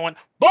did that and I went,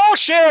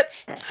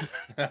 bullshit!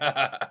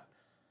 I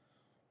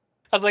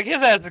was like,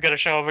 his ass is gonna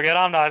show up again,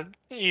 I'm not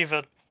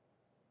even.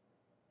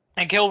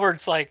 And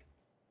Kilvern's like,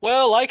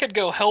 well, I could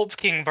go help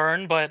King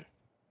Vern, but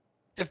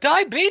if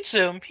Dai beats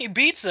him, he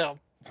beats him.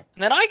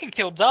 And then I can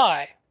kill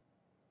Dai.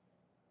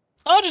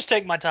 I'll just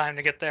take my time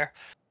to get there.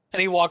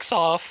 And he walks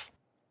off.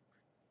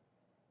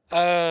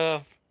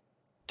 Dai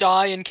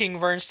and King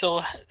Vern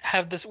still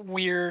have this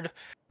weird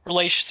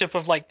relationship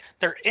of, like,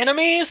 they're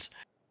enemies,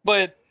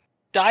 but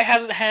Dai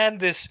hasn't had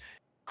this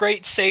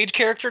great sage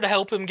character to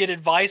help him get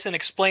advice and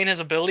explain his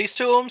abilities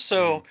to him,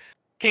 so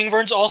King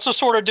Vern's also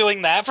sort of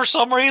doing that for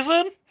some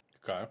reason.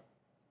 Okay.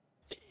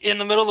 In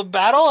the middle of the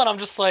battle, and I'm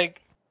just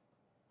like,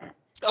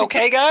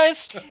 okay,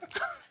 guys.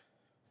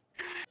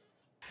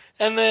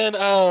 And then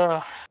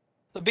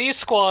the B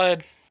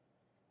Squad.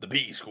 The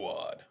B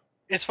Squad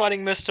is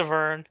fighting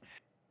Mystavern.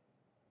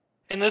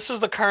 And this is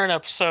the current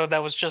episode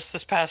that was just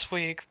this past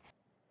week.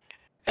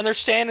 And they're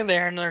standing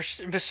there, and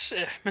there's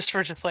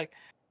Mystavern's just like,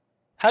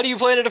 how do you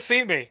plan to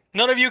defeat me?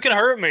 None of you can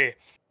hurt me.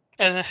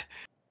 And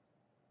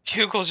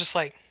Hugo's just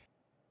like,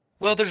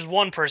 well, there's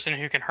one person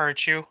who can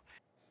hurt you.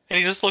 And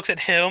he just looks at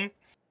him,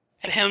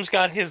 and him's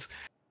got his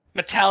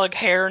metallic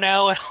hair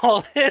now and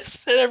all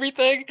this and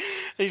everything.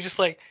 And he's just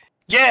like,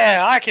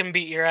 yeah, I can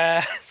beat your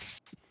ass.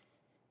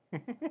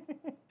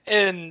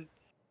 And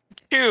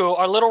Q,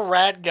 our little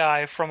rat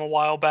guy from a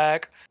while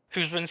back,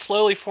 who's been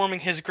slowly forming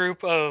his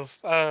group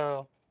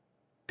of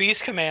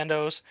Beast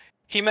Commandos,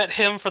 he met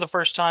him for the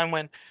first time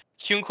when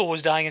Kyunkel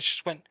was dying and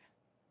just went,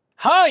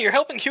 hi, you're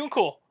helping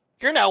Kyunkel.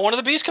 You're now one of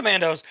the Beast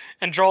Commandos.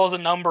 And draws a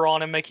number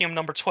on him, making him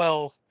number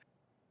 12.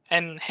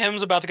 And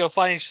him's about to go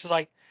fight, and he's just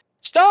like,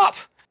 stop!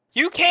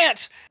 You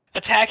can't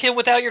attack him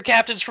without your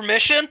captain's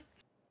permission.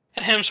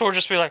 And him sort of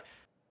just be like,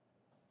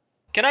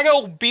 can I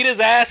go beat his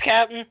ass,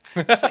 Captain?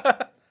 It's like,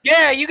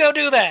 yeah, you go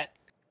do that.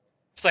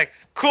 It's like,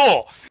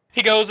 cool.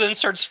 He goes in,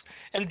 starts,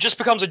 and just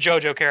becomes a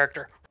JoJo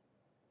character.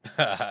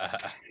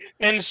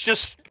 And it's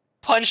just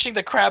punching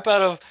the crap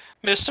out of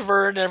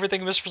Mystavern and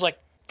everything. Mystaver's like,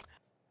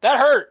 that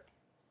hurt.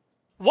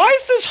 Why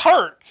is this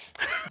hurt?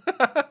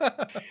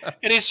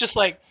 And he's just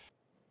like,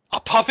 a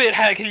puppet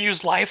can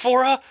use life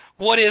aura?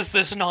 What is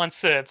this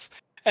nonsense?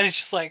 And he's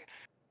just like,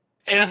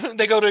 and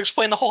they go to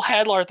explain the whole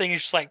Hadlar thing.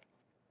 He's just like,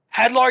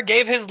 Hadlar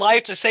gave his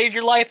life to save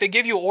your life and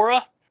give you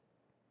aura?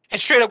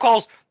 And straight up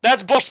calls,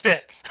 that's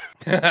bullshit.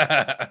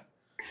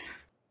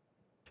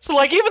 So,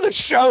 like, even the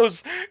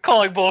show's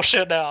calling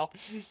bullshit now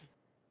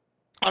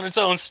on its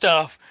own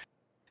stuff.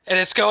 And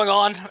it's going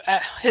on,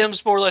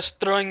 him's more or less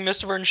throwing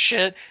Mystavern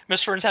shit.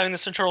 Mystavern's having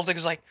this internal thing.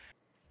 He's like,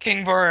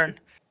 King Vern,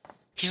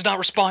 he's not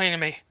responding to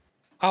me.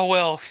 Oh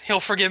well, he'll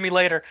forgive me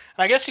later.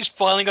 And I guess he's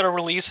finally going to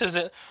release his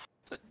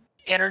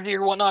energy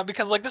or whatnot,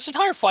 because, like, this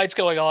entire fight's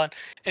going on.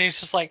 And he's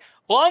just like,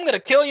 well, I'm going to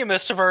kill you,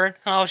 Mystavern.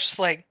 And I was just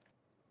like,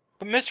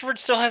 but Mystavern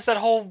still has that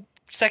whole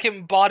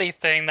second body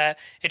thing that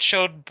it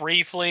showed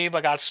briefly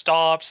but got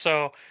stopped.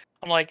 So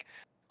I'm like,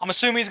 I'm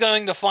assuming he's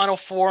going to final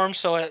form.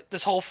 So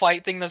this whole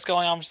fight thing that's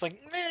going on, I'm just like,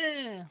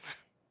 meh.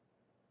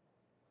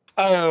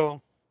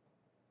 Oh.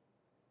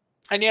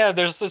 And yeah,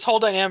 there's this whole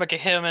dynamic of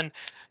him and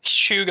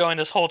Chu going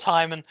this whole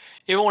time, and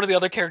even one of the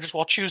other characters,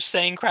 while Chu's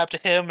saying crap to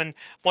him and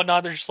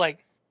whatnot, they're just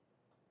like,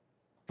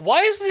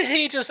 why isn't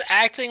he just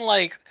acting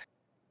like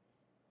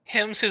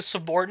him's his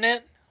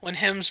subordinate when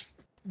him's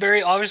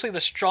very obviously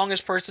the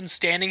strongest person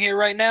standing here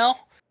right now?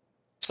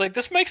 It's like,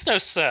 this makes no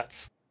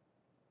sense.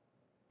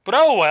 But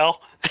oh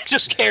well, it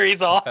just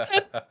carries on.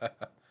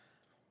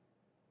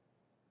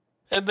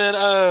 And then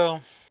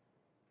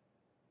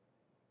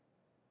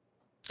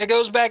it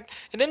goes back,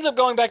 it ends up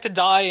going back to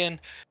Dai and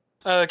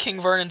King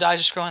Vern, and Dai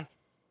just going,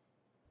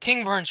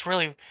 King Vern's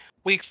really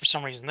weak for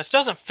some reason. This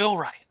doesn't feel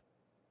right.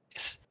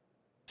 Is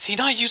he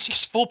not using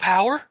his full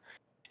power?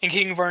 And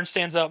King Vern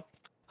stands up.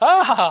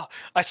 Ah,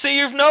 I see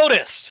you've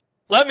noticed.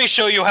 Let me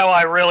show you how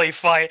I really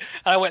fight.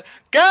 And I went,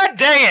 God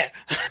dang it!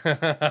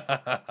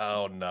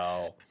 Oh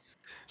no.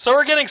 So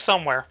we're getting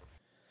somewhere.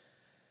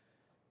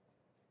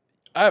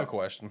 I have a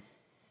question.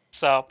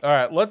 So all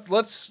right,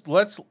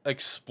 let's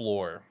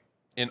explore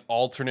an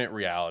alternate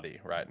reality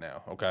right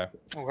now, okay?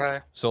 Okay.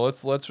 So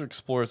let's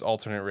explore this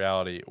alternate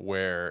reality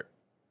where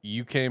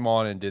you came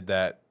on and did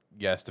that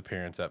guest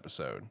appearance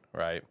episode,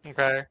 right?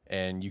 Okay.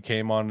 And you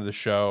came onto the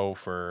show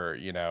for,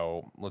 you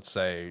know, let's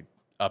say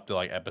up to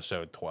like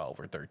episode 12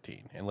 or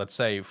 13. And let's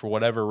say for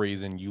whatever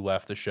reason you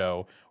left the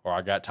show, or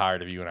I got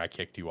tired of you and I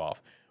kicked you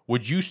off.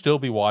 Would you still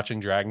be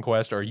watching Dragon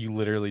Quest, or are you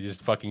literally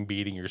just fucking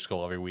beating your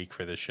skull every week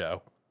for this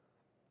show?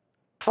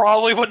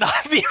 probably would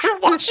not be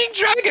watching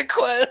Dragon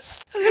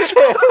Quest.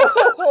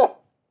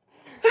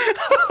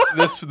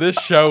 This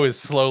show is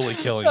slowly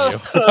killing you.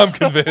 I'm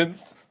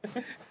convinced.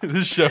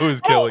 This show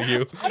is killing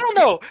you. I don't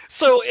know.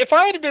 So if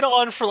I had been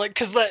on for like,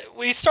 because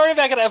we started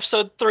back at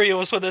episode 3,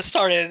 was when this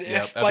started.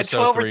 Yep, if by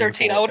 12 or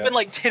 13, I would have been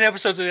like 10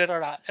 episodes in or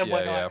not and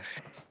whatnot.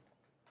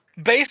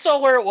 Based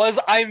on where it was,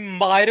 I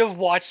might have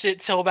watched it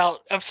till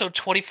about episode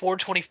 24,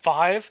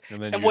 25.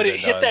 And when it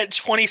hit that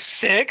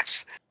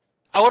 26,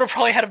 I would have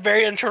probably had a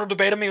very internal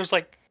debate on me. It was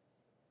like,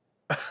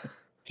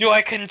 do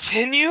I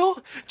continue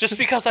just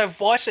because I've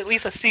watched at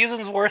least a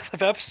season's worth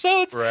of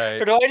episodes?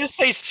 Right. Or do I just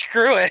say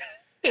screw it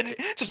and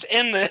just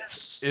end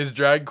this? Is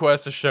Dragon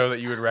Quest a show that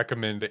you would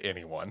recommend to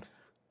anyone?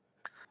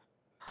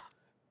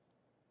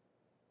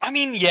 I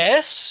mean,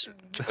 yes,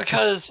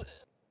 because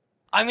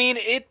I mean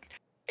it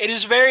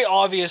is very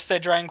obvious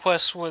that Dragon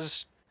Quest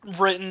was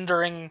written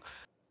during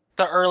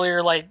the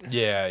earlier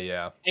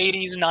 80s,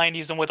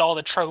 90s, and with all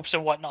the tropes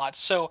and whatnot.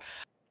 So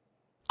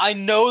I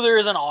know there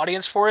is an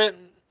audience for it,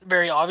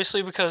 very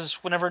obviously, because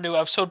whenever a new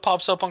episode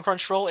pops up on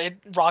Crunchyroll, it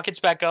rockets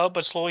back up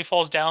but slowly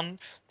falls down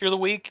through the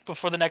week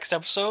before the next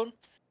episode.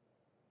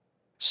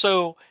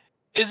 So,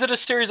 is it a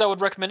series I would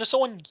recommend to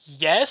someone?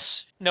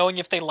 Yes, knowing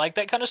if they like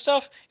that kind of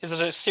stuff. Is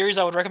it a series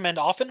I would recommend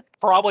often?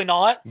 Probably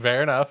not.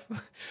 Fair enough.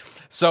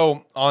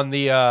 So, on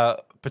the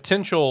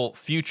potential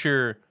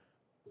future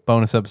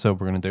bonus episode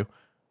we're going to do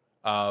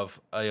of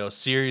a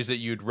series that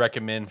you'd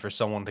recommend for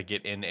someone to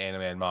get into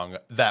anime and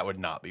manga, that would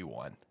not be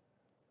one.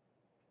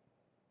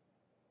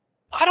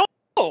 I don't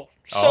know.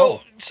 So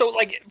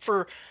like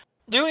for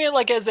doing it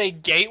like as a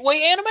gateway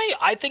anime,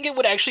 I think it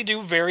would actually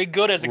do very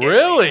good as a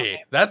gateway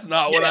anime. That's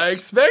not what I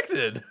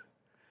expected.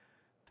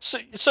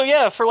 So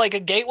yeah, for like a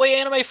gateway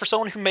anime for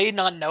someone who may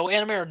not know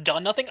anime or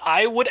done nothing,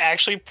 I would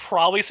actually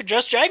probably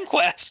suggest Dragon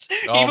Quest,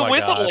 even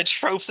with all its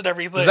tropes and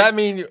everything. Does that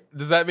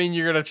mean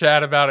you're gonna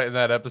chat about it in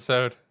that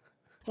episode?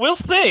 We'll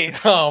see.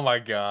 Oh my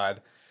god.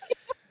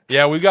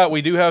 Yeah,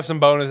 we do have some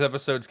bonus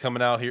episodes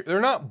coming out here. They're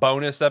not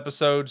bonus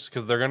episodes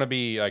because they're gonna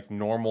be like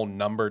normal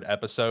numbered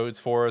episodes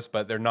for us,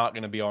 but they're not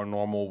gonna be our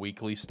normal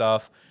weekly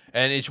stuff.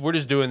 And we're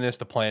just doing this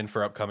to plan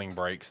for upcoming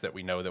breaks that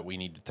we know that we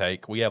need to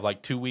take. We have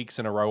like 2 weeks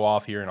in a row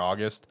off here in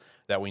August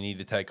that we need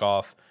to take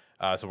off,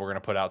 so we're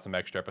gonna put out some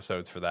extra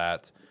episodes for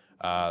that.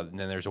 And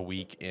then there's a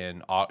week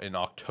in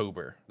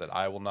October that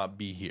I will not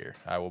be here.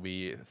 I will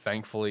be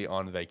thankfully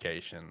on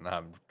vacation.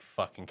 I'm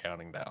fucking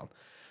counting down.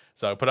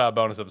 So I put out a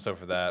bonus episode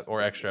for that,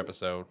 or extra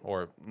episode,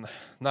 or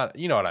not.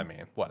 You know what I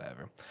mean?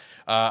 Whatever.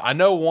 I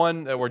know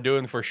one that we're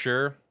doing for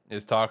sure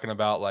is talking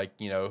about like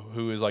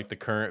who is like the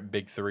current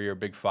big 3 or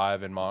big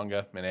 5 in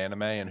manga and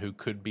anime, and who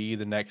could be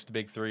the next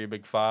big 3 or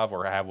big 5,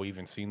 or have we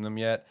even seen them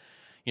yet?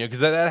 Because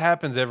that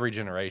happens every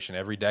generation,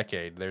 every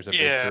decade. There's a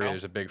big 3,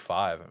 there's a big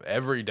 5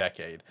 every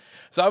decade.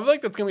 So I feel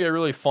like that's going to be a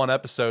really fun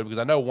episode because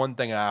I know one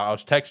thing, I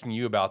was texting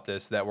you about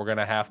this, that we're going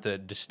to have to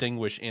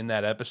distinguish in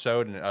that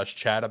episode and us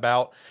chat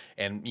about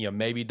and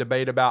maybe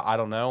debate about, I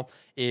don't know,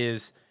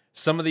 is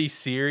some of these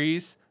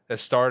series that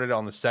started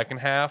on the second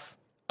half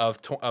of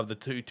the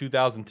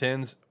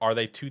 2010s, are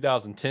they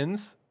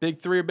 2010s big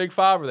 3 or big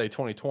 5, or are they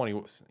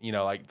 2020,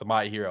 like the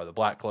My Hero, the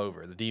Black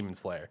Clover, the Demon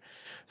Slayer?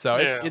 So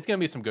it's going to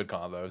be some good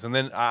combos. And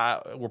then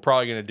we're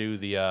probably going to do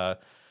the,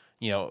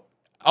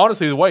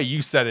 honestly, the way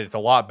you said it, it's a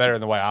lot better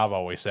than the way I've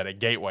always said it,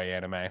 gateway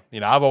anime.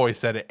 I've always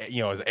said it,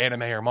 as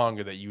anime or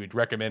manga that you would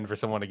recommend for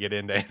someone to get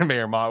into anime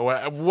or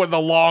manga. With the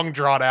long,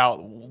 drawn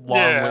out,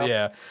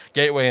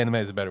 gateway anime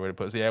is a better way to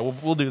put it. So, yeah,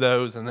 we'll do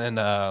those. And then,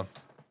 I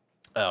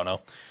don't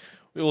know.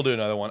 We'll do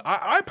another one.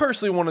 I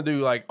personally want to do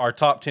like our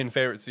top 10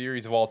 favorite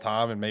series of all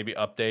time and maybe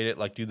update it,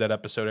 like do that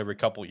episode every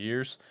couple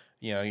years,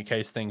 in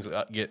case things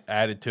get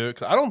added to it.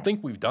 Because I don't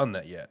think we've done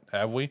that yet,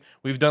 have we?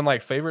 We've done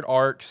like favorite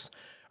arcs.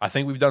 I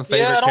think we've done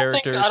favorite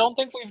characters. I don't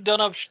think we've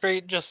done up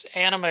straight just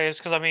animes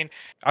because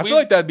I feel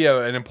like that'd be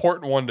an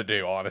important one to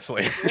do,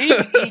 honestly.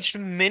 We've each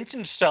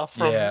mentioned stuff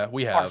from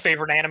we have our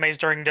favorite animes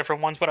during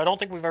different ones, but I don't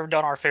think we've ever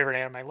done our favorite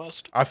anime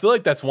list. I feel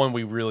like that's one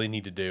we really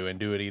need to do, and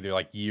do it either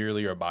like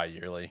yearly or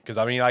bi-yearly. Because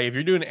like if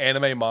you're doing an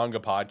anime manga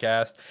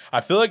podcast,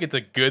 I feel like it's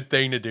a good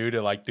thing to do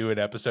to like do an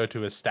episode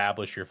to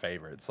establish your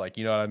favorites. Like,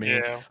 you know what I mean?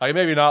 Yeah. Like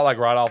maybe not like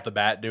right off the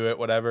bat do it,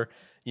 whatever.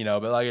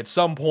 But like at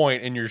some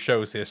point in your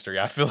show's history,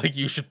 I feel like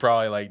you should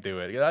probably like do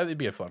it. It'd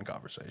be a fun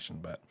conversation,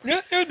 but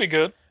yeah, it would be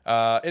good.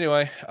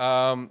 Anyway,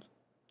 I'll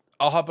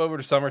hop over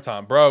to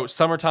Summertime. Bro,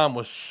 Summertime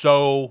was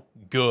so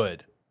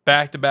good.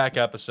 Back-to-back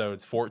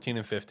episodes, 14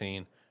 and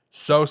 15.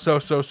 So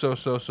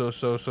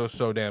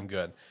damn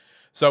good.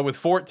 So with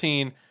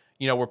 14,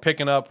 we're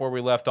picking up where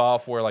we left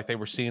off, where like they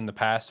were seeing the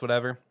past,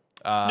 whatever.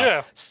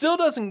 Still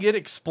doesn't get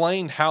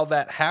explained how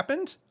that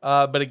happened.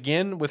 But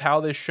again, with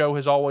how this show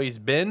has always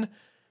been,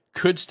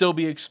 could still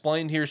be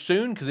explained here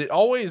soon, because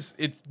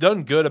it's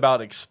done good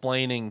about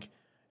explaining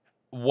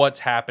what's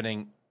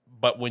happening,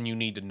 but when you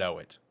need to know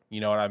it. You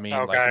know what I mean?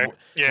 Okay.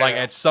 Like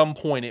at some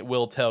point it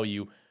will tell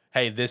you,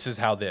 hey, this is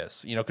how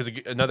this, because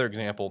another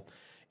example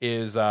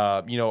is,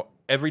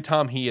 every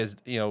time he has,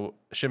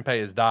 Shinpei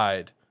has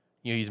died,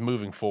 he's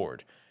moving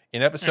forward.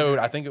 In episode,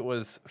 I think it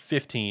was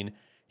 15,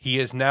 he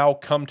has now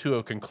come to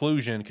a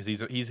conclusion because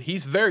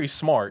he's very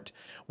smart,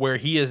 where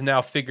he has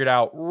now figured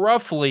out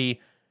roughly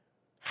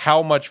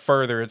how much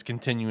further it's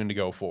continuing to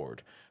go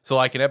forward. So,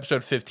 like in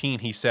episode 15,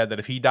 he said that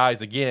if he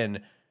dies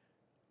again,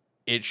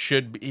 it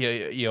should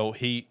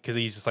be, because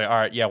he's just like, all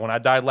right, yeah, when I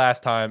died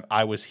last time,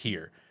 I was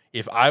here.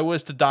 If I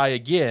was to die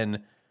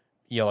again,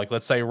 like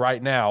let's say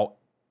right now,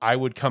 I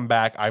would come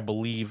back, I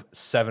believe,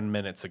 7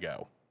 minutes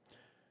ago.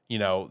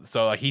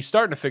 So like he's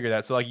starting to figure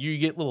that. So like you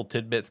get little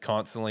tidbits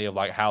constantly of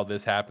like how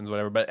this happens,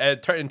 whatever. But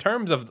in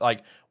terms of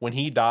like when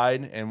he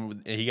died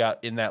and he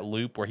got in that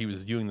loop where he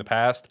was viewing the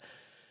past,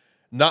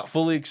 not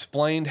fully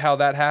explained how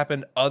that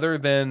happened, other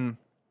than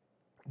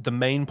the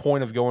main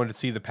point of going to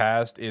see the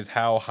past is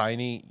how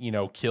Heine,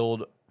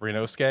 killed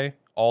Rinosuke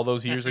all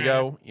those years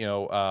ago.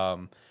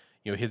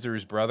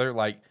 Hizuru's brother.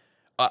 Like,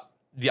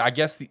 I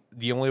guess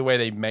the only way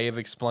they may have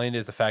explained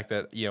is the fact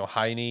that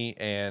Heine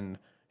and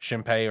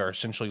Shinpei are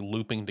essentially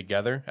looping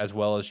together, as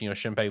well as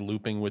Shinpei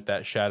looping with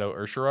that shadow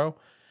Urshiro.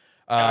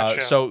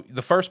 Gotcha. So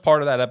the first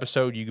part of that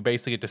episode, you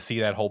basically get to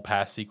see that whole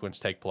past sequence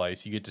take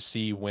place. You get to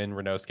see when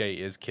Rinosuke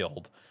is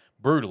killed,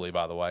 brutally,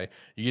 by the way.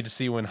 You get to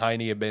see when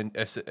Heine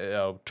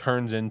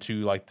turns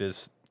into like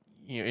this,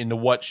 into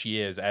what she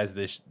is as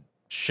this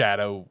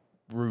shadow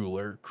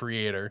ruler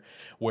creator,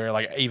 where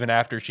like even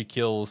after she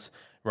kills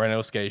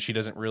Rinosuke, she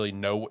doesn't really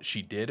know what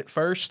she did at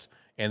first.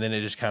 And then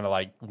it just kind of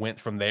like went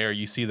from there.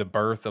 You see the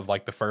birth of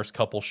like the first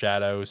couple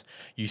shadows.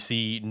 You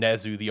see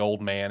Nezu, the old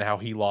man, how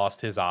he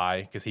lost his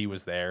eye because he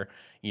was there,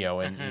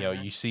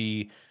 you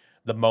see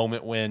the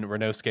moment when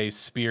Rinosuke's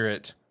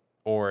spirit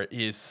or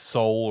his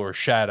soul or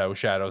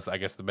shadows, I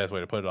guess the best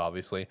way to put it,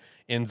 obviously,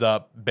 ends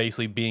up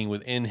basically being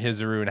within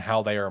Hizuru and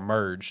how they are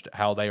merged,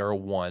 how they are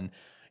one.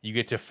 You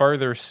get to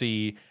further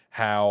see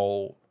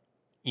how,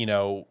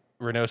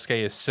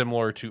 Rinosuke is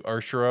similar to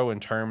Urshiro in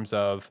terms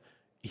of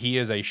he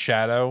is a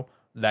shadow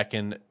that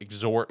can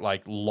exert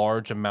like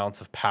large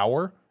amounts of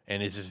power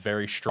and is just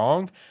very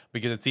strong,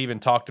 because it's even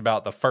talked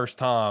about the first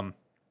time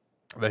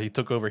that he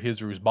took over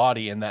Hizuru's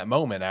body in that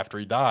moment after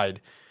he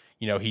died.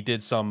 He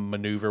did some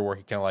maneuver where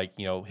he kind of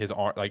like, his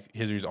arm, like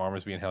Hizuru's arm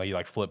was being held. He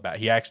like flipped back.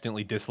 He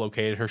accidentally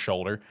dislocated her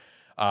shoulder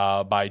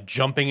by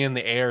jumping in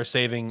the air,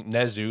 saving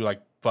Nezu,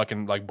 like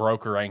fucking like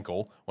broke her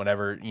ankle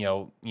whenever, he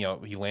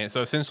landed.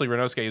 So essentially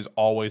Rinosuke is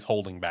always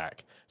holding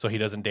back so he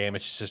doesn't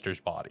damage his sister's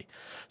body.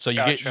 So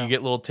you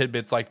get little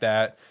tidbits like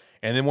that.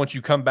 And then once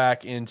you come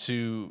back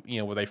into,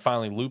 where they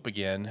finally loop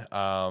again,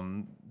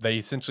 they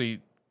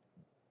essentially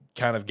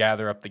kind of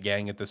gather up the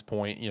gang at this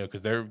point,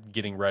 because they're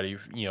getting ready,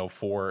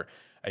 for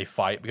a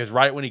fight, because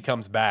right when he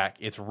comes back,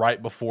 it's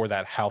right before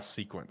that house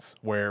sequence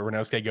where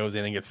Rinosuke goes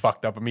in and gets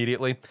fucked up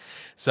immediately.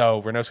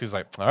 So Rinosuke's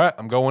like, all right,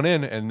 I'm going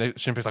in. And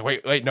Shinpei's like,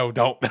 wait, no,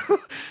 don't.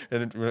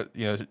 And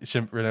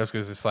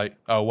Rinosuke's just like,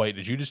 oh, wait,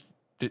 did you just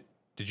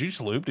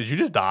loop? Did you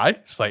just die?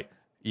 She's like,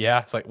 yeah.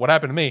 It's like, what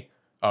happened to me?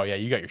 Oh, yeah,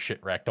 you got your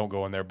shit wrecked. Don't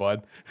go in there,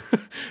 bud.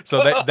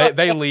 So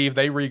they leave.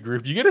 They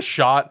regroup. You get a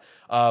shot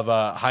of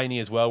Heine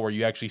as well, where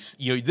you actually,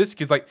 this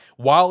is like,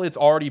 while it's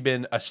already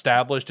been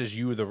established as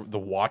you, the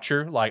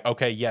watcher, like,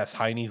 okay, yes,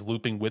 Heine's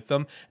looping with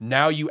them.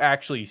 Now you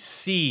actually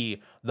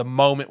see the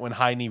moment when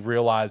Heine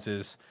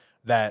realizes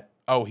that,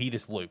 oh, he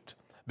just looped.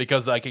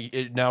 Because like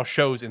it now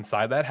shows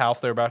inside that house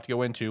they're about to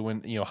go into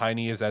when,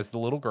 Heine is as the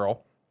little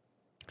girl.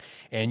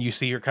 And you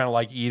see her kind of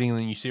like eating, and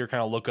then you see her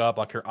kind of look up,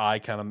 like her eye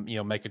kind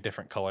of, make a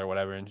different color or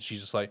whatever. And she's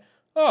just like,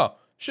 oh,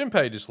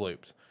 Shinpei just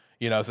looped.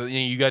 So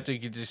you got to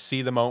just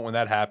see the moment when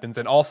that happens.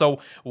 And also,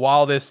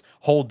 while this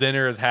whole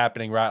dinner is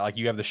happening, right, like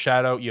you have the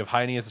shadow, you have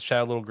Heine as the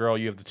shadow little girl,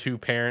 you have the two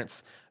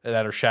parents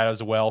that are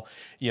shadows as well,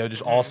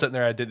 just all sitting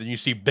there. Then you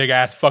see big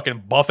ass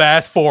fucking buff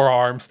ass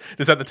forearms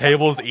just at the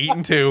tables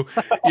eating too,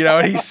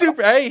 and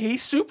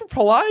he's super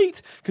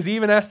polite, because he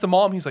even asked the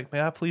mom, he's like,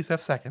 may I please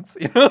have seconds?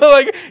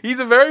 Like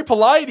he's a very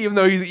polite, even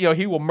though he's,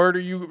 he will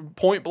murder you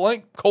point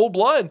blank, cold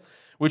blood,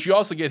 which you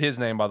also get his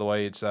name, by the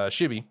way. It's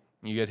Shibi.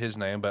 You get his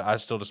name, but I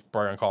still just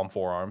probably gonna call him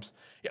Forearms.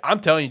 Yeah, I'm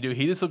telling you, dude,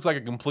 he just looks like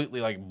a completely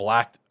like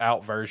blacked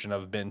out version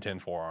of Ben 10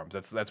 Forearms.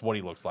 That's what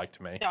he looks like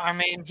to me. Yeah, I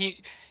mean,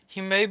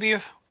 he may be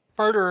a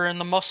murderer in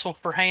the muscle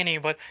for Haney,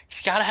 but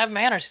he's got to have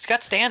manners. He's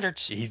got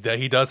standards.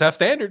 He does have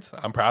standards.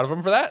 I'm proud of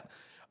him for that.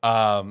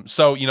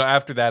 So,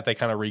 after that, they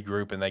kind of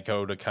regroup and they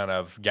go to kind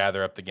of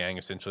gather up the gang,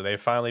 essentially. They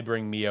finally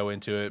bring Mio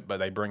into it, but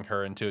they bring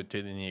her into it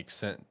to the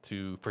extent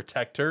to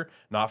protect her,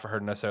 not for her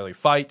to necessarily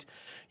fight.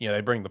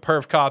 They bring the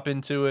perv cop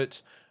into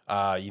it.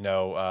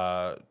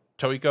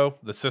 Toiko,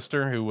 the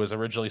sister who was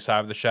originally side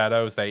of the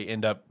shadows, they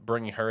end up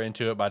bringing her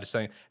into it by just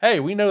saying, hey,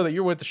 we know that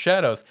you're with the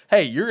shadows.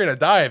 Hey, you're going to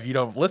die if you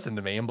don't listen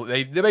to me. And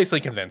they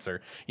basically convince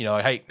her,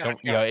 like, hey, don't,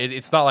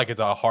 it's not like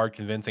it's a hard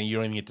convincing. You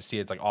don't even get to see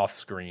it. It's like off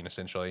screen,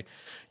 essentially.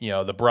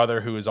 The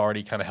brother who has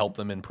already kind of helped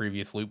them in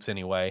previous loops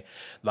anyway.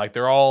 Like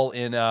they're all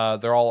in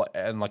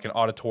like an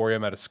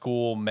auditorium at a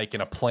school,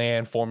 making a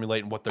plan,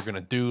 formulating what they're going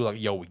to do.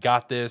 Like, yo, we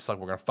got this. Like,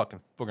 we're going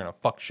to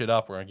fuck shit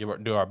up. We're going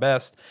to do our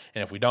best.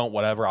 And if we don't,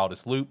 whatever, I'll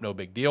just loop. No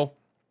big deal.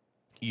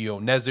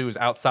 Nezu is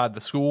outside the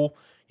school,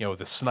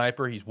 with a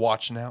sniper. He's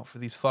watching out for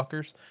these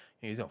fuckers.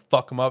 He's gonna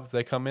fuck them up if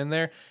they come in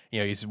there.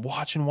 He's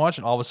watching.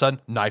 All of a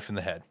sudden, knife in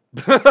the head.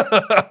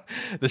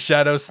 The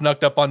shadow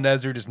snuck up on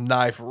Nezu, just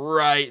knife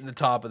right in the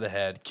top of the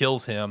head,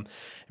 kills him.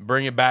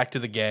 Bring it back to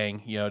the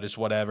gang, just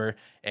whatever.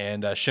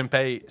 And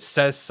Shinpei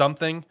says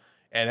something,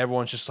 and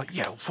everyone's just like,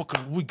 yeah,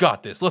 fucking, we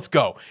got this. Let's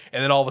go.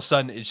 And then all of a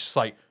sudden, it's just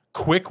like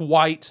quick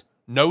white,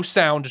 no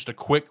sound, just a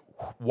quick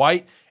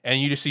white, and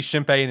you just see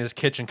Shinpei in his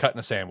kitchen cutting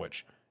a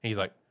sandwich. And he's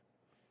like,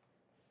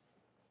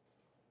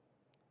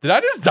 did I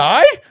just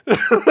die?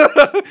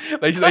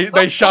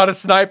 they shot a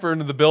sniper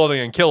into the building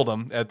and killed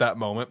him at that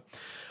moment.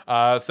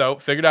 So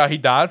figured out he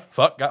died.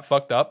 Got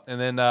fucked up. And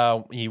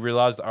then he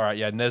realized, all right,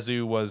 yeah,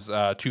 Nezu was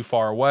too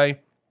far away.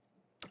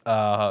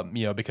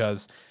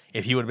 Because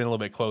if he would have been a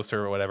little bit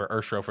closer or whatever,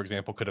 Urshro, for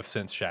example, could have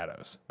sensed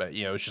shadows. But,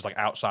 it's just like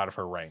outside of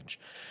her range.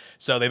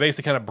 So they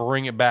basically kind of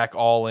bring it back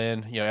all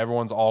in.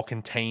 Everyone's all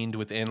contained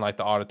within like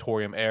the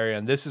auditorium area.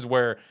 And this is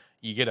where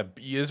you get a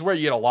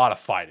lot of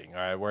fighting.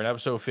 All right, we're in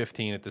episode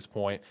 15 at this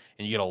point,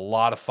 and you get a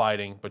lot of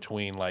fighting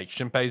between like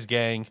Shinpei's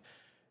gang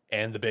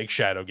and the big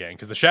Shadow gang,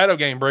 because the Shadow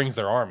gang brings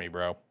their army,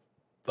 bro.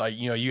 Like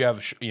you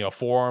have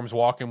forearms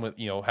walking with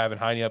having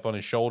Heine up on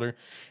his shoulder,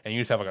 and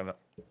you just have like an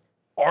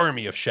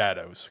army of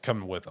shadows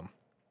coming with them.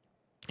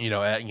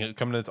 Coming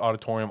to this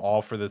auditorium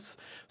all for this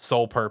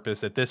sole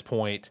purpose. At this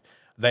point,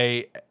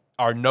 they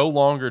are no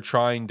longer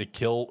trying to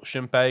kill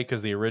Shinpei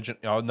because they are trying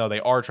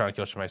to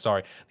kill Shinpei.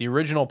 Sorry. The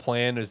original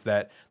plan is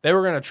that they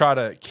were going to try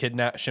to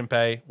kidnap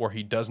Shinpei where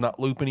he does not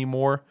loop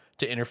anymore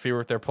to interfere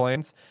with their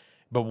plans.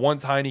 But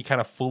once Heine kind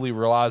of fully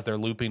realized they're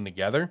looping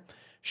together,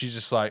 she's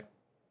just like,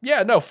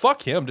 yeah, no,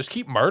 fuck him. Just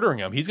keep murdering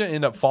him. He's going to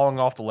end up falling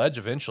off the ledge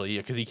eventually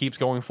because he keeps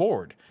going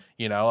forward.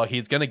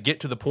 He's going to get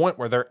to the point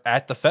where they're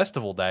at the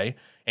festival day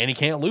and he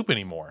can't loop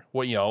anymore.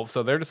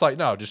 So they're just like,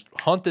 no, just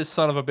hunt this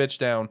son of a bitch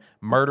down,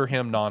 murder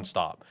him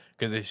nonstop,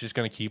 because it's just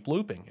going to keep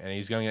looping and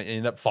he's going to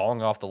end up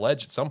falling off the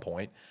ledge at some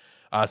point.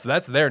 So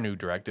that's their new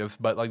directives.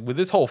 But like with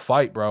this whole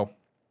fight, bro,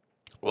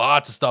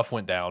 lots of stuff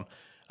went down.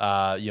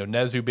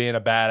 Nezu being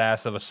a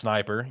badass of a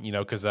sniper,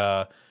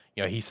 because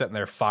he's sitting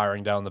there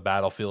firing down the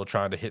battlefield,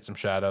 trying to hit some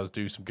shadows,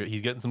 do some good.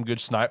 He's getting some good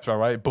snipes, all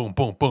right. Boom,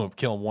 boom, boom,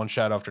 killing one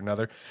shadow after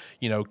another.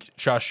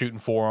 Try shooting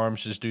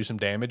forearms, just do some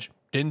damage.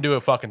 Didn't do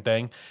a fucking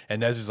thing.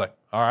 And Nezu's like,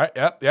 all right,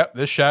 yep.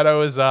 This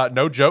shadow is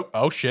no joke.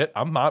 Oh shit,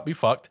 I might be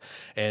fucked.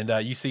 And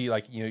you see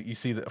you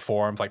see the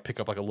forearms like pick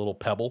up like a little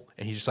pebble,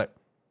 and he's just like,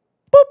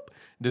 boop,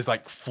 just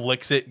like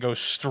flicks it, goes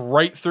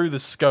straight through the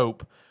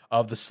scope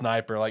of the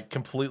sniper, like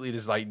completely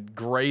just like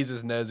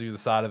grazes Nezu the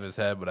side of his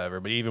head, whatever.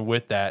 But even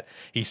with that,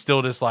 he's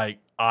still just like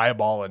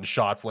eyeballing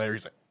shots later.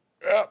 He's like,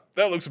 yeah,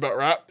 that looks about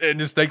right. And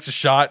just takes a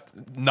shot,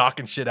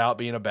 knocking shit out,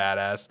 being a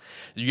badass.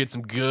 You get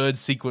some good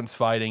sequence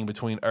fighting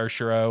between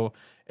Urshro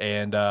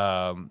and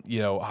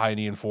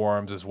Heine and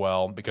Forearms as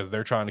well, because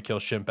they're trying to kill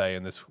Shinpei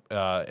in this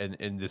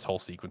in this whole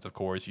sequence. Of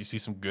course, you see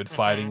some good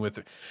fighting with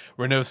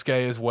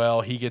Renosuke as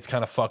well. He gets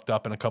kind of fucked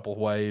up in a couple of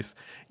ways.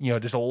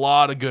 Just a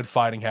lot of good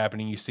fighting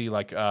happening. You see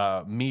like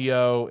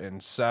Mio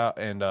and Sao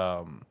and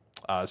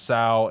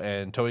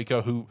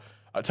Toiko, who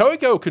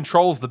Toiko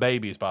controls the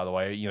babies, by the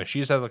way. She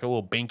just has like a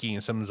little binky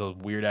and some of those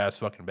weird ass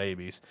fucking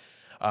babies.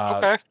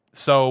 Okay.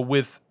 So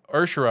with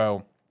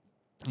Urshro,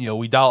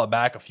 we dial it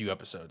back a few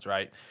episodes,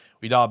 right?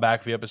 We dial back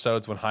a few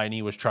episodes when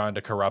Heine was trying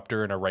to corrupt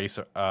her and erase,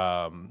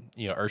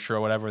 Urshro or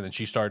whatever, and then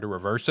she started to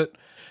reverse it.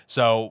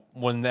 So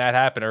when that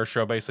happened,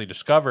 Urshro basically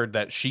discovered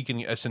that she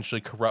can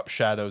essentially corrupt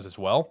shadows as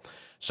well.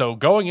 So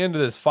going into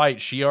this fight,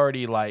 she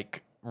already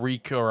kind of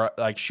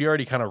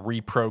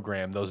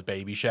reprogrammed those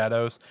baby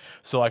shadows.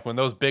 So like when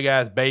those big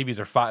ass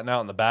babies are fighting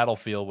out in the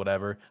battlefield,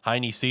 whatever,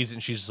 Heine sees it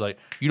and she's just like,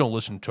 "You don't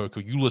listen to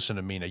Toku, you listen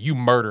to me now. You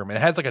murder him." And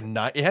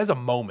it has a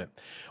moment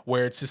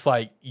where it's just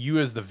like you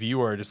as the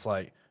viewer, just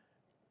like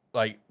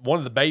one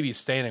of the babies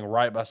standing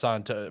right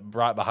behind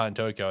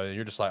Toiko, and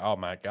you're just like, oh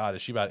my god,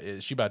 is she about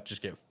to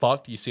just get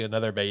fucked? You see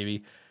another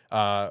baby,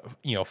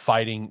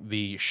 fighting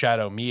the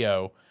Shadow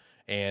Mio,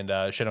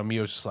 and Shadow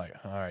Mio's just like,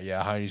 all right,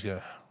 yeah,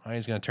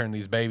 Heine's gonna turn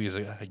these babies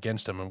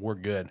against him, and we're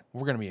good.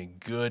 We're gonna be in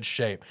good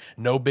shape.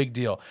 No big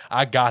deal.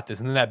 I got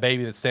this. And then that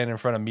baby that's standing in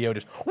front of Mio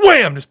just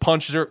wham, just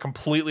punches her,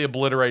 completely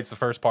obliterates the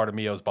first part of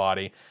Mio's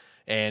body.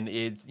 And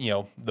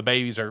the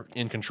babies are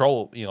in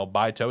control,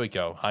 by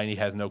Toiko. Heine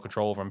has no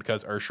control over them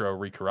because Urshro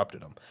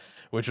recorrupted them,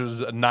 which was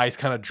a nice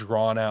kind of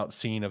drawn out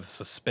scene of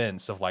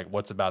suspense of like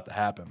what's about to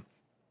happen.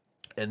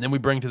 And then we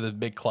bring to the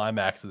big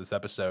climax of this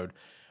episode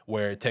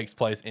where it takes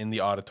place in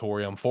the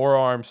auditorium.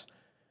 Forearms,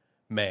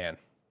 man,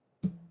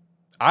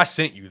 I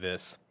sent you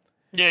this.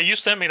 Yeah, you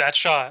sent me that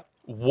shot.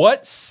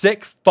 What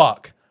sick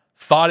fuck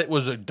thought it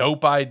was a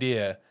dope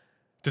idea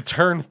to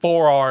turn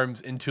Forearms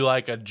into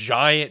like a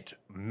giant,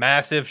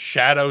 massive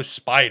shadow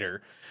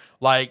spider?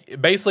 Like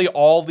basically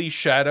all these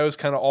shadows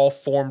kind of all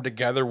formed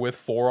together with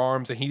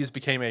Forearms, and he just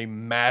became a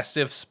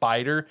massive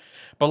spider.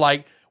 But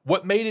like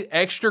what made it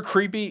extra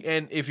creepy,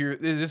 and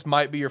this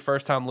might be your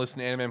first time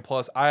listening to Anime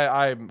Plus,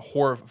 I'm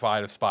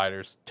horrified of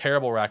spiders,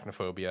 terrible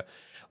arachnophobia.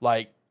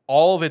 Like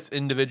all of its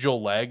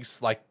individual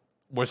legs like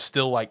was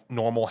still like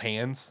normal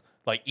hands.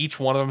 Like each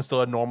one of them still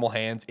had normal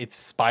hands. Its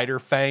spider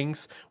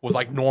fangs was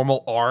like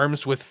normal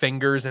arms with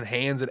fingers and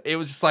hands, and it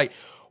was just like,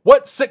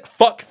 what sick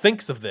fuck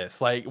thinks of this?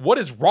 Like, what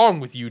is wrong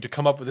with you to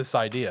come up with this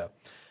idea?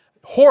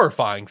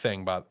 Horrifying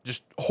thing, but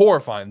just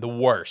horrifying, the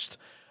worst.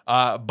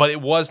 But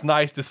it was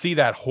nice to see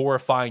that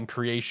horrifying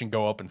creation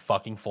go up in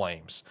fucking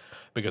flames,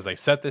 because they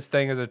set this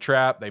thing as a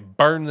trap. They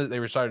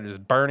were started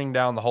just burning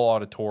down the whole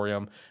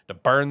auditorium to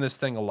burn this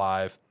thing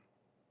alive.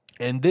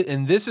 And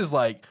this is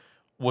like,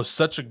 was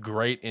such a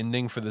great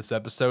ending for this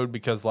episode,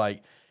 because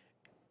like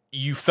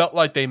you felt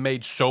like they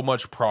made so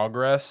much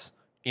progress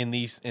in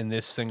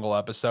this single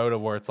episode,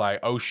 of where it's like,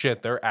 oh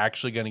shit, they're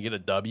actually going to get a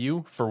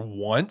W for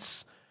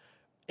once.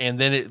 And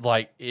then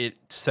it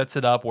sets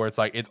it up where it's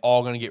like it's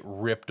all going to get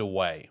ripped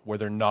away, where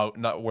they're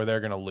not where they're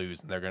going to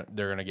lose, and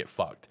they're going to get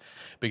fucked,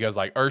 because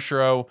like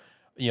Urshiro,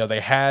 they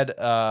had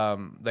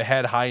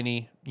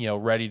Heine,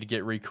 ready to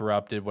get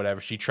recorrupted,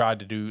 whatever. She tried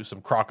to do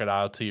some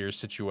crocodile tears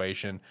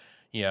situation,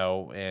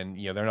 and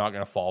they're not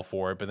going to fall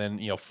for it. But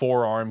then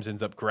Four Arms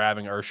ends up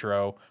grabbing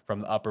Urshiro from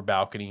the upper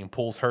balcony and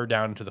pulls her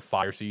down into the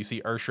fire. So you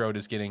see Urshiro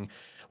just getting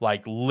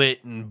like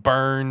lit and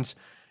burned.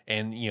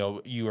 And,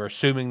 you are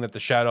assuming that the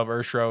shadow of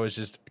Urshiro is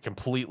just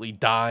completely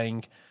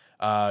dying.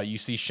 You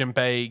see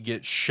Shinpei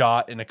get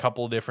shot in a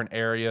couple of different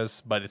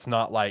areas, but it's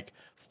not like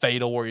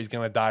fatal where he's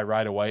going to die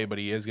right away, but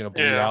he is going to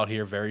bleed out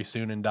here very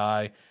soon and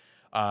die.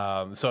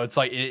 So it's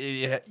like,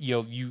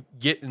 you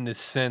get in this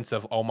sense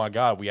of, oh my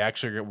God,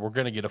 we're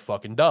going to get a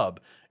fucking dub.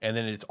 And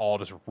then it's all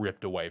just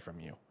ripped away from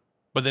you.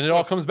 But then it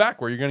all comes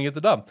back where you're going to get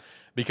the dub,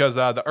 because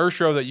the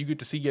Urshiro that you get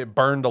to see get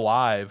burned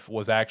alive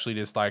was actually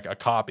just like a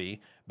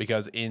copy,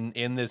 because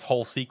in this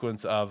whole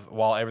sequence of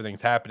while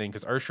everything's happening,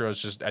 because Urshiro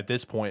is just at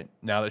this point,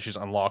 now that she's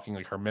unlocking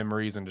like her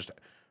memories and just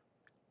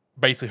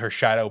basically her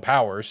shadow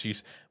powers,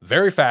 she's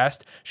very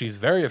fast, she's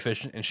very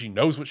efficient, and she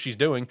knows what she's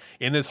doing.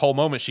 In this whole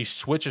moment, she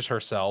switches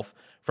herself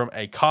from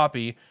a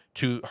copy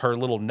to her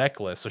little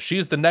necklace. So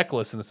she's the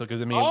necklace in this,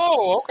 because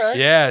oh, okay,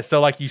 yeah. So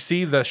like you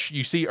see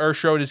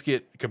Urshiro just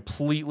get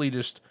completely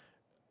just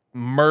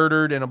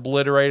murdered and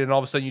obliterated, and all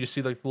of a sudden you just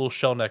see like the little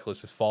shell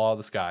necklace just fall out of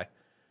the sky,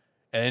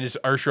 and then just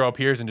Urshiro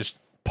appears and just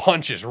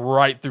punches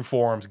right through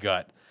Forearm's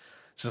gut.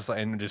 It's just like,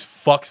 and just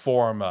fucks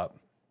Forearm up.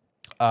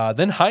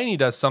 Then Heine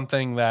does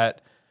something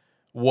that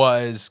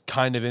was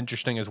kind of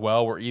interesting as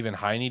well, where even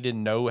Heine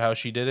didn't know how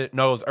she did it.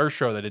 No, it was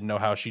Urshiro that didn't know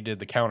how she did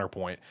the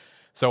counterpoint.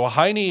 So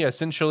Heine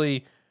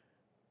essentially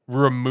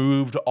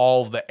removed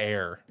all of the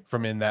air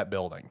from in that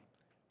building.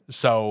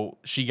 So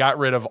she got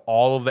rid of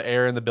all of the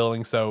air in the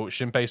building. So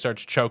Shinpei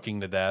starts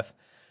choking to death.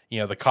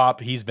 The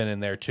cop, he's been in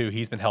there too.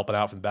 He's been helping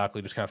out from the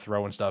balcony, just kind of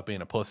throwing stuff,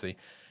 being a pussy.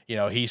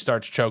 He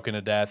starts choking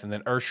to death. And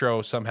then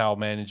Urshiro somehow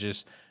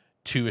manages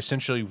to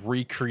essentially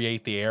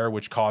recreate the air,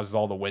 which causes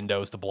all the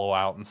windows to blow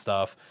out and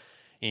stuff.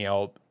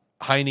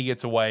 Heine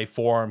gets away,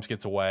 Forearms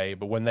gets away,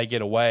 but when they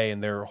get away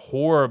and they're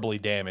horribly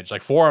damaged,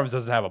 like Forearms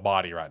doesn't have a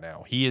body right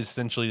now. He is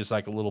essentially just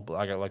like a little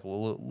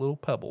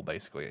pebble,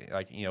 basically,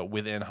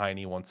 within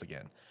Heine once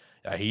again.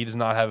 He does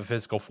not have a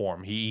physical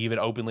form. He even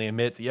openly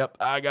admits, "Yep,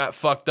 I got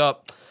fucked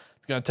up.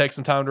 It's gonna take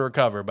some time to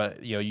recover." But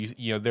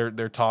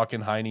they're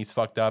talking. Heine's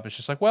fucked up. It's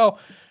just like, well,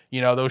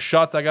 those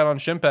shots I got on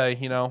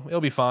Shinpei,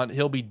 it'll be fine.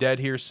 He'll be dead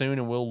here soon,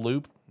 and we'll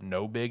loop.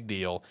 No big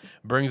deal.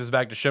 Brings us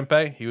back to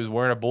Shinpei. He was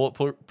wearing a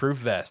bulletproof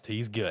vest.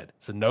 He's good.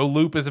 So no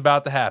loop is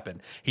about to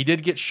happen. He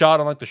did get shot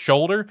on like the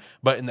shoulder,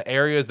 but in the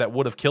areas that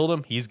would have killed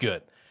him, he's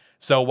good.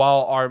 So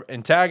while our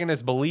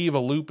antagonists believe a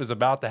loop is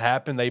about to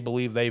happen, they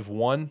believe they've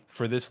won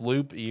for this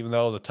loop, even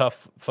though it's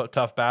a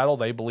tough battle.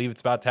 They believe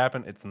it's about to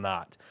happen. It's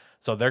not.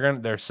 So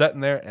they're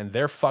sitting there and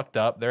they're fucked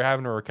up. They're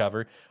having to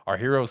recover. Our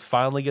heroes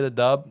finally get a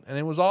dub, and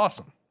it was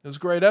awesome. It was a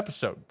great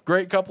episode.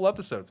 Great couple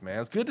episodes,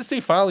 man. It's good to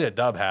see finally a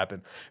dub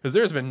happen, because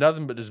there's been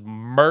nothing but just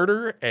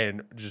murder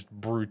and just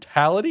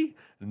brutality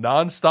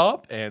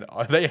nonstop, and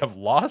they have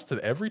lost at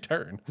every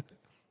turn.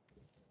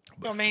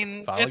 I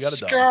mean,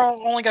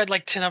 girl only got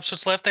like 10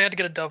 episodes left. They had to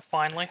get a dub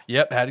finally.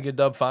 Yep, had to get a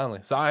dub finally.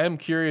 So I am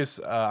curious.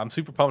 I'm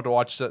super pumped to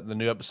watch the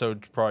new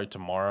episode probably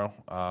tomorrow.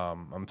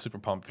 I'm super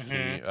pumped to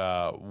see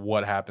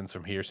what happens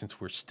from here,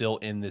 since we're still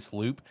in this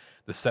loop,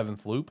 the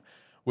 7th loop.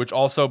 Which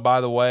also,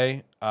 by the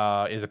way,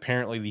 is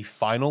apparently the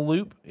final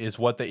loop. Is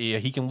what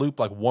he can loop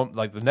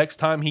like the next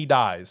time he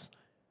dies,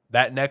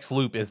 that next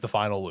loop is the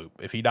final loop.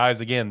 If he dies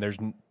again,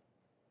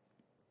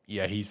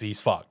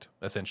 he's fucked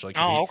essentially.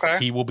 Oh, okay.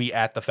 He will be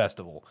at the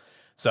festival.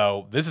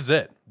 So this is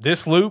it.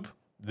 This loop,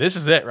 this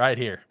is it right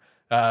here.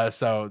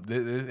 So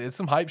it's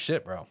some hype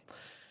shit, bro.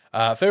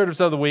 Favorite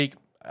episode of the week.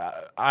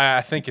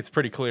 I think it's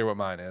pretty clear what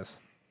mine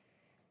is.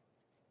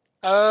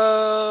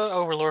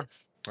 Overlord.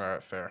 All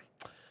right, fair.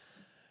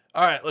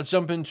 All right, let's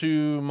jump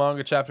into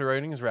manga chapter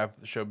ratings. Wrap up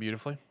the show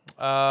beautifully.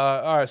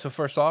 All right, so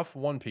first off,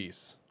 One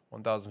Piece,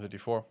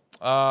 1054.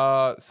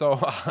 So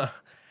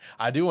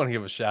I do want to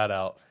give a shout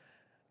out.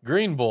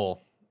 Green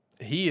Bull,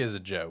 he is a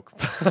joke.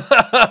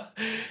 I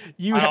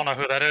don't know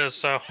who that is,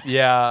 so.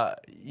 Yeah,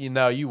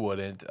 you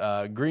wouldn't.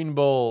 Green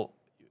Bull,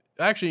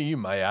 actually, you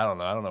may. I don't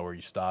know. I don't know where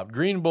you stopped.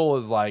 Green Bull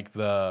is like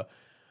the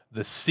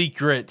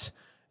secret,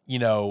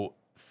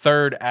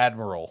 third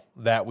admiral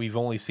that we've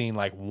only seen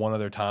like one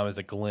other time as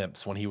a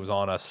glimpse when he was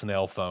on a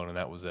snail phone, and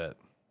that was it.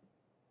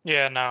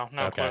 Yeah, no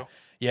clue.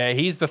 Yeah,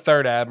 he's the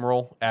third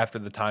admiral after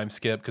the time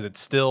skip because it's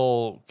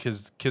still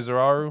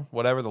Kizaru,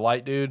 whatever, the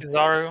light dude.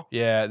 Kizaru.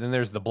 Yeah, then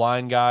there's the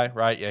blind guy,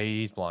 right? Yeah,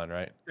 he's blind,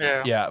 right?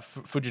 Yeah. Yeah,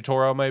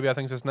 Fujitoro, maybe I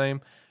think is his name.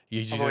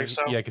 I believe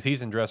so. Yeah, because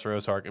he's in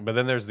Dressrosa arc. But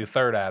then there's the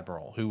third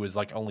admiral who was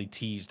like only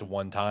teased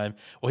one time.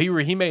 Well,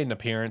 he made an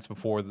appearance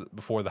before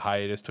the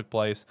hiatus took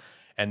place,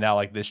 and now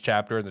like this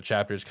chapter, and the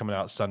chapter is coming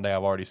out Sunday.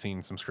 I've already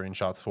seen some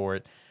screenshots for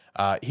it.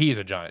 He's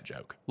a giant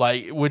joke,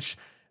 like which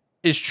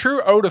is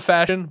true Oda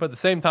fashion, but at the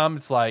same time,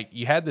 it's like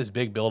you had this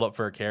big build up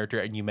for a character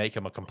and you make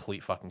him a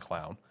complete fucking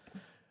clown.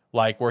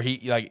 Like where he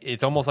like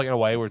it's almost like in a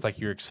way where it's like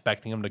you're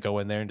expecting him to go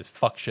in there and just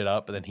fuck shit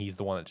up, but then he's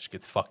the one that just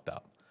gets fucked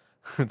up.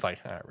 It's like,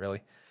 all right,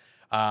 really?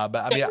 But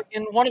I mean,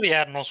 and one of the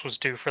admirals was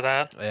due for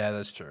that. Yeah,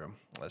 that's true.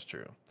 That's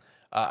true.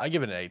 I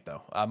give it an 8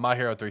 though. My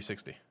Hero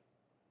 360.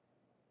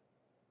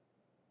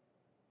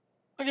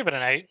 I'll give it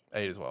an 8.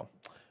 8 as well.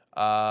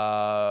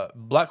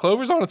 Black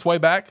Clover's on its way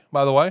back,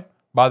 by the way.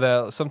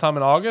 By sometime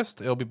in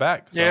August, it'll be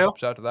back. So yeah.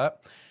 Shout out to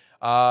that.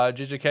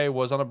 JJK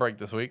was on a break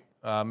this week.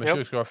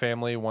 Mashle Score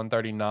Family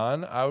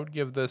 139. I'd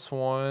give this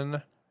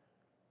one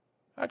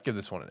an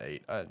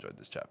 8. I enjoyed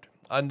this chapter.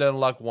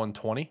 Unluck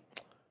 120.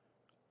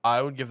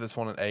 I would give this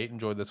one an 8.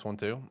 Enjoyed this one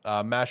too.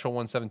 Mashle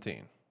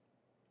 117.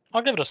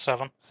 I'll give it a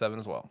 7. 7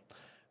 as well.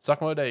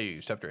 Sakamoto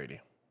Days, chapter 80.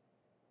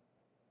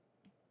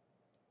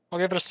 I'll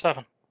give it a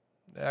 7.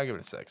 Yeah, I'll give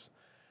it a 6.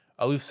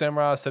 Elusive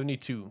Samurai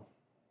 72.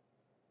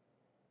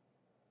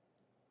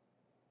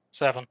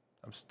 7.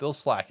 I'm still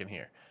slacking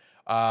here.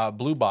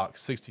 Blue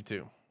Box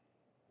 62.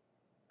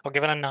 I'll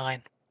give it a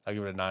 9. I'll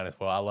give it a 9 as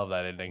well. I love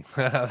that ending.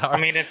 I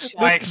mean, it's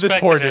this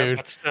poor dude.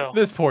 But still.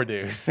 This poor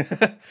dude.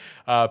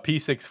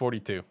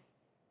 P642.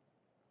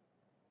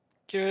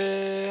 Give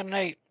it an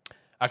 8.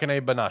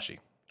 Akane-Banashi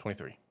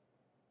 23.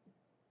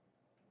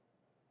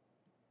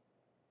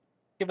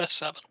 Give it a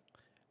 7.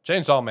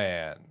 Chainsaw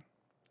Man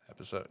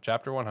episode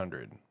chapter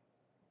 100.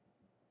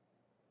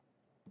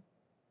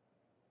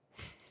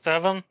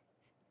 7.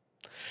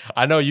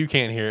 I know you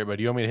can't hear it, but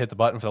do you want me to hit the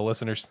button for the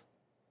listeners?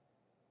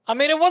 I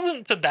mean, it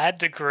wasn't to that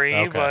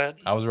degree, but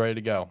I was ready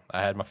to go.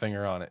 I had my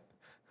finger on it.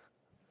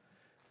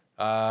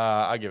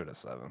 I give it a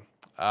 7.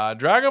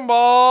 Dragon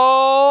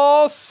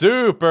Ball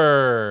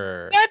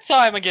Super. That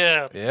time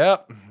again.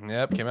 Yep.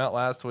 Came out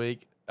last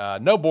week.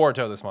 No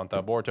Boruto this month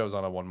though. Boruto's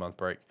on a 1 month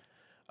break.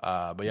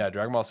 But yeah,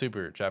 Dragon Ball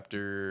Super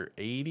chapter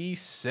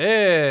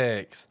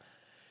 86.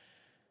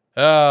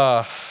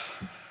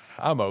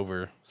 I'm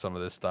over some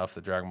of this stuff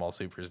that Dragon Ball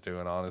Super is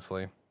doing,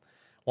 honestly.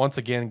 Once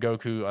again,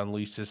 Goku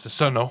unleashes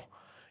Susanoo,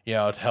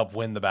 to help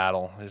win the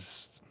battle.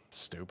 It's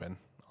stupid,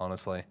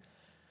 honestly.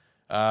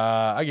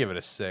 I give it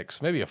a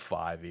 6, maybe a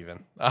 5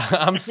 even.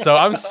 I'm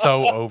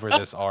so over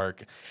this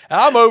arc.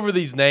 And I'm over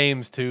these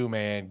names too,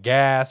 man.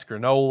 Gas,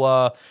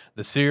 granola,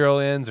 the cereal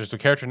ends. There's a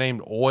character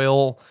named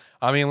Oil.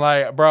 I mean,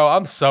 like, bro,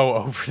 I'm so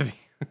over these.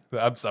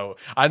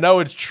 I know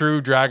it's true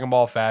Dragon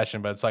Ball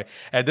fashion, but it's like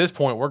at this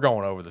point we're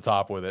going over the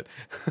top with it.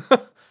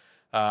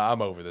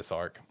 I'm over this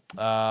arc.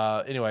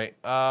 Anyway,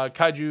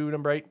 Kaiju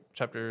number 8,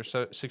 chapter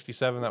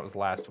 67. That was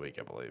last week,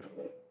 I believe.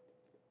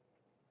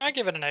 I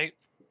give it an 8.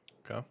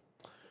 Okay.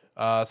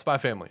 Spy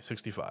Family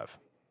 65.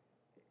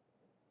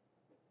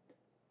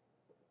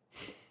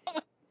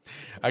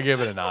 I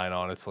give it a 9,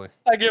 honestly.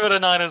 I give it a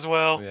 9 as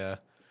well. Yeah.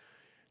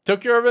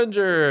 Tokyo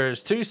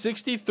Avengers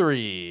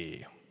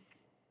 263.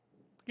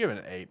 Give it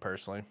an 8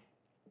 personally.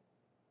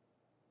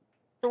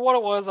 For what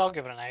it was, I'll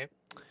give it an 8.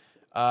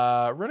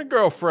 Rent a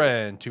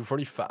Girlfriend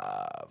 245.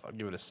 I'll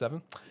give it a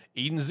 7.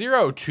 Eden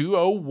Zero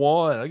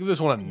 201. I'll give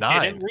this one a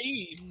 9. Didn't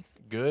read.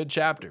 Good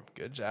chapter.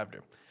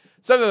 7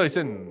 Deadly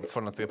Sins.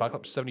 Fun of the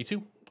Apocalypse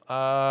 72.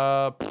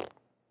 Probably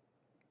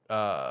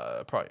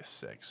a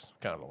 6.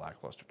 Kind of a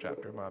lackluster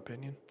chapter in my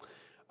opinion.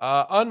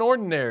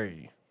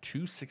 Unordinary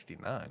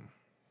 269.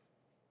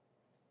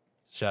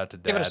 Shout out to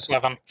Dad. Give it a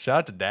 7. Shout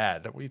out to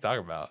Dad. What are you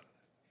talking about?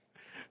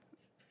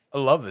 I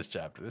love this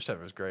chapter. This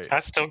chapter is great. I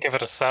still give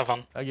it a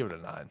 7. I give it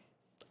a 9.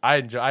 I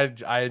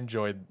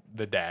enjoyed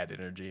the dad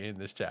energy in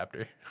this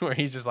chapter where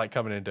he's just like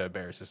coming in to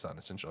embarrass his son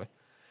essentially.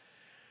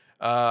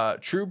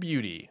 True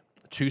Beauty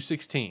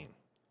 216.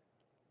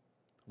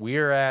 We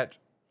are at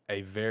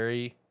a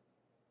very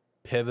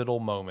pivotal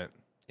moment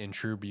in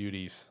True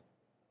Beauty's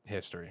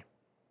history.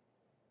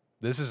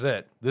 This is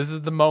it. This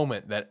is the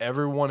moment that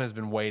everyone has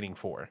been waiting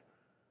for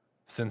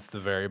since the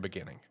very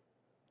beginning.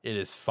 It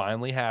is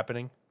finally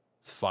happening.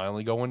 It's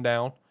finally going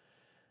down.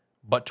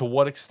 But to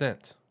what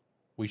extent?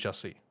 We shall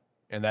see.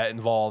 And that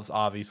involves,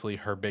 obviously,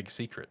 her big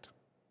secret.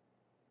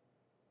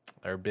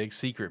 Her big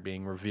secret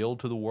being revealed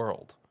to the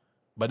world.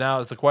 But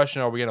now it's the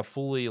question, are we going to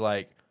fully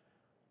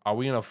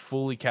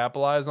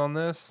capitalize on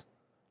this?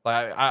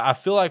 Like, I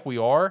feel like we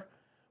are.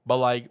 But,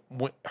 like,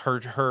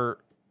 her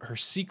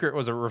secret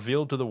was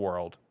revealed to the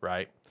world,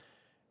 right?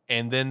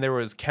 And then there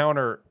was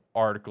counter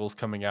articles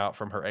coming out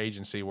from her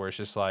agency where it's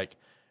just like,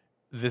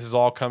 this is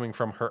all coming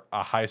from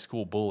a high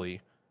school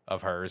bully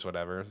of hers,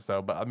 whatever.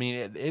 So, but I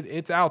mean,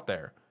 it's out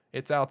there.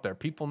 It's out there.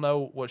 People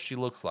know what she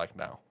looks like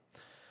now.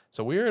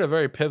 So we're at a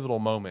very pivotal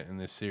moment in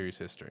this series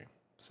history.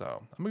 So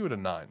I'm going to give it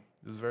a 9.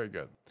 It was very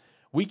good.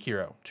 Weak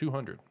hero,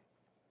 200.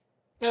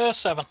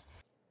 7.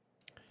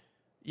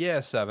 Yeah,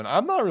 7.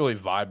 I'm not really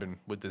vibing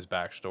with this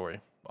backstory,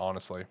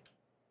 honestly.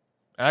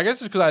 And I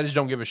guess it's because I just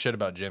don't give a shit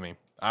about Jimmy.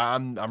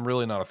 I'm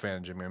really not a fan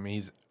of Jimmy. I mean,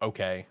 he's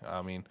okay.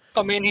 I mean,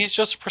 he's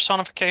just a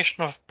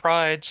personification of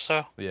pride,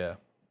 so... Yeah.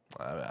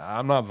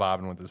 I'm not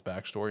vibing with this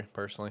backstory,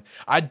 personally.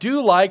 I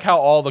do like how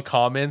all the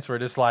comments were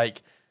just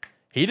like,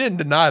 he didn't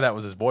deny that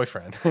was his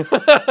boyfriend.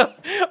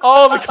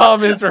 All the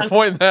comments were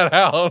pointing that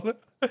out.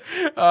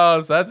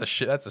 Oh, so that's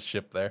a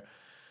ship there.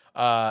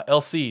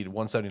 Eleceed,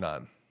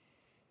 179.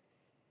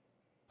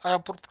 I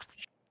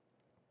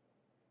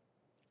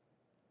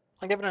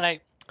give it an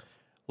 8.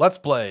 Let's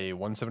Play,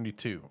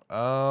 172.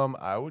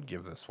 I would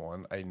give this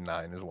one a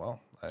 9 as well.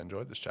 I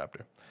enjoyed this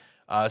chapter.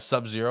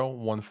 Sub-Zero,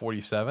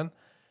 147.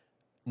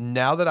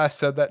 Now that I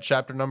said that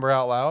chapter number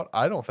out loud,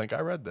 I don't think I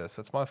read this.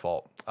 That's my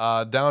fault.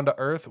 Down to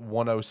Earth,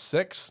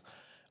 106.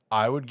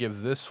 I would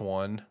give this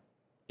one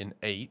an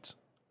 8.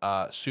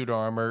 Suit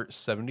Armor,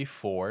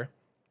 74.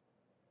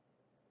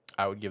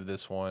 I would give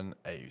this one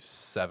a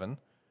 7.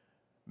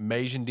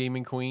 Mage and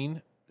Demon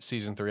Queen,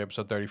 Season 3,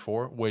 Episode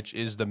 34, which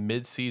is the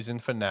mid-season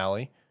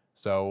finale.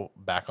 So,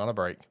 back on a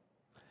break.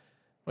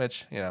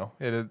 Which, you know,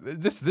 it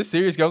is, this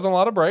series goes on a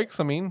lot of breaks.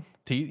 I mean,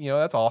 you know,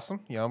 that's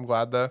awesome. You know, I'm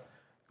glad the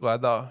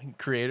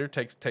creator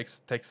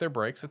takes their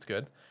breaks. It's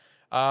good.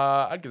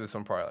 I'd give this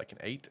one probably like an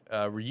 8.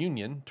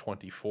 Reunion,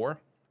 24.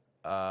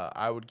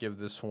 I would give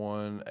this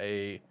one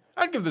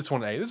I'd give this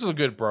one an 8. This is a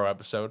good bro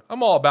episode.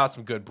 I'm all about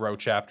some good bro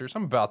chapters.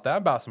 I'm about that.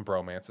 I'm about some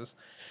bromances.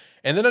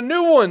 And then a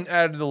new one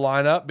added to the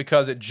lineup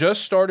because it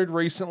just started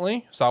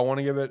recently. So I want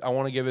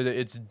to give it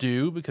its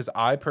due because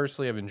I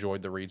personally have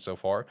enjoyed the read so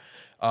far.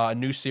 A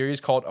new series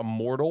called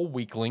Immortal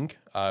Weakling.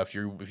 If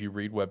you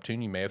read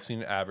Webtoon, you may have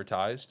seen it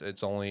advertised.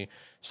 It's only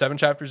 7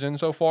 chapters in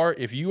so far.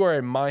 If you are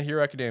a My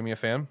Hero Academia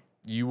fan,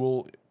 you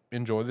will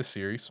enjoy this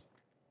series.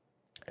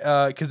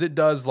 Because it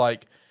does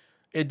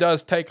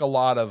take a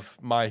lot of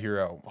My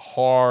Hero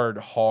hard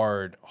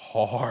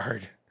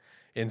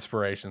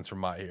inspirations from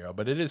My Hero,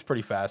 but it is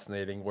pretty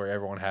fascinating where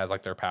everyone has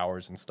like their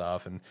powers and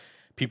stuff, and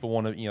people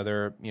want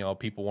to,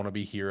 people want to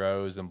be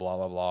heroes and blah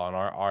blah blah. And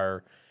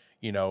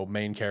our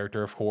main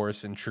character, of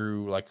course, in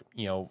true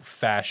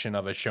fashion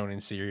of a shonen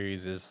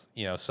series, is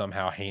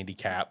somehow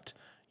handicapped.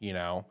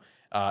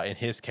 In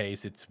his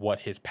case, it's what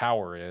his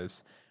power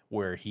is,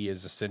 where he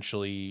is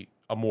essentially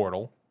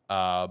immortal.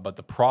 But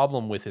the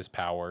problem with his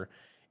power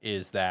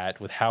is that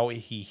with how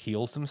he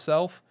heals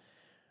himself,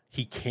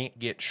 he can't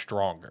get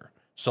stronger.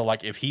 So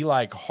like if he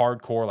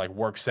hardcore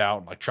works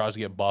out and tries to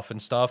get buff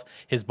and stuff,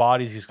 his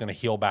body's just going to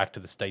heal back to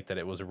the state that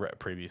it was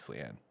previously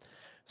in.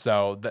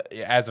 So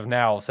as of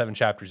now, 7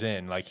 chapters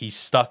in, he's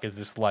stuck as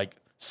this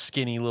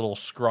skinny little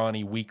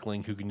scrawny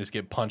weakling who can just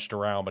get punched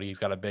around, but he's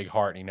got a big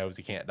heart and he knows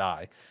he can't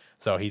die.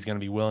 So he's going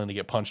to be willing to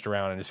get punched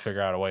around and just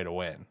figure out a way to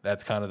win.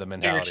 That's kind of the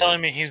mentality. You're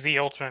telling me he's the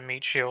ultimate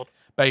meat shield.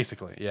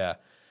 Basically, yeah.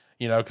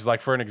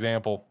 Because for an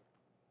example,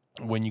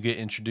 when you get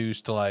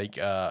introduced to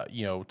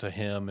to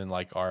him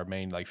and our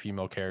main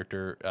female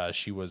character,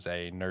 she was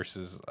a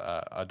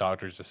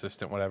doctor's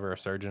assistant, whatever, a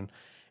surgeon,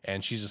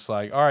 and she's just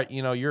all right,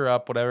 you're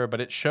up, whatever,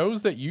 but it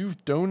shows that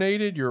you've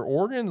donated your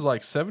organs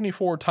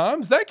 74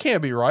 times. That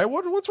can't be right.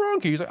 What's wrong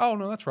with you? He's like, oh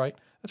no, that's right.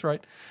 That's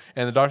right.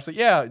 And the doctor's like,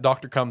 yeah.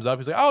 Doctor comes up.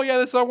 He's like, oh yeah,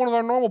 this is one of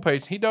our normal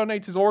patients. He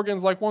donates his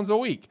organs once a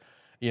week,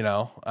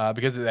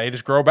 because they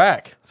just grow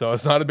back, so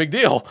it's not a big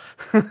deal.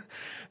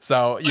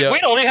 So yeah, we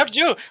don't even have to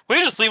do it. We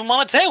just leave him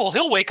on a table.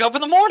 He'll wake up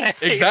in the morning.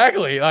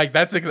 Exactly.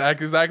 That's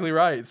exactly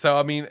right. So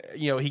I mean,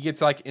 he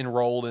gets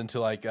enrolled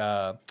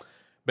into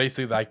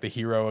basically the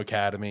Hero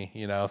Academy.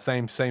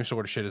 Same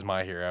sort of shit as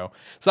My Hero.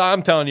 So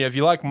I'm telling you, if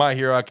you like My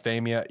Hero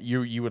Academia,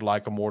 you would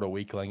like Immortal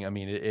Weakling. I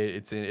mean,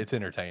 it's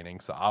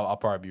entertaining. So I'll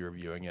probably be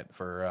reviewing it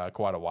for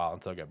quite a while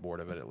until I get bored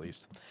of it at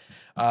least.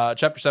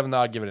 Chapter 7, though,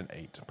 I'd give it an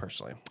 8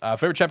 personally.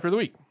 Favorite chapter of the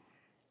week?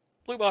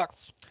 Blue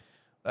Box.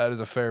 That is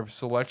a fair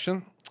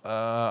selection.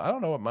 I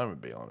don't know what mine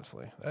would be,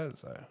 honestly. That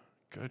is a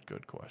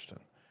good question.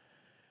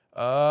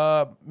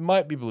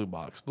 Might be Blue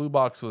Box. Blue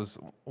Box was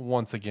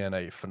once again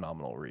a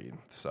phenomenal read.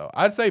 So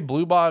I'd say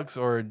Blue Box,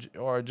 or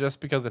just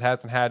because it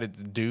hasn't had its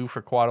due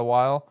for quite a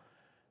while,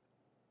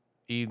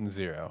 Eden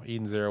Zero.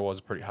 Eden Zero was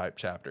a pretty hype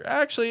chapter.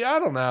 Actually, I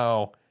don't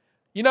know.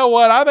 You know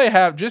what? I may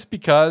have, just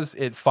because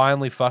it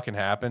finally fucking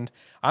happened,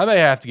 I may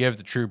have to give it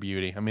to True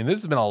Beauty. I mean,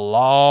 this has been a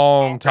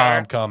long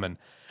time coming.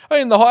 I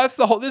mean, this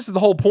is the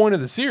whole point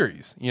of the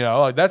series.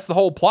 That's the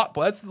whole plot.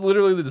 That's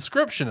literally the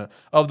description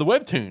of the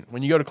webtoon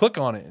when you go to click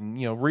on it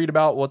and read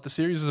about what the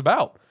series is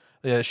about.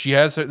 She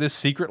has this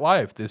secret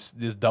life, this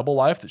double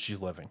life that she's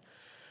living.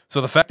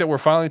 So the fact that we're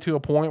finally to a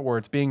point where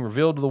it's being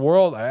revealed to the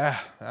world, I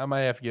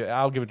might have to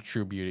I'll give it to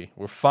True Beauty.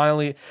 We're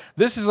finally,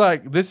 this is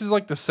like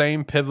the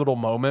same pivotal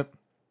moment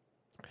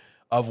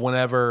of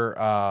whenever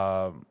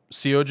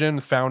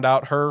Seojin found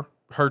out her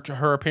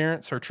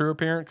appearance, her true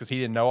appearance, because he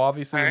didn't know,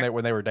 obviously,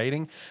 when they were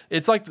dating.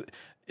 It's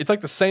it's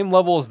like the same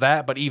level as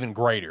that, but even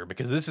greater,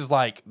 because this is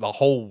like the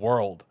whole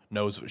world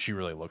knows what she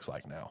really looks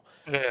like now.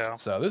 Yeah.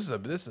 So this is a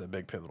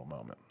big pivotal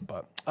moment.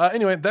 But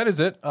anyway, that is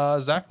it.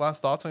 Zach,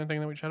 last thoughts on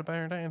anything that we chatted about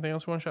here today? Anything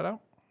else you want to shout out?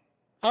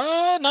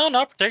 No,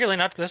 not particularly.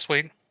 Not this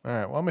week. All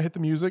right. Well, I'm gonna hit the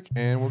music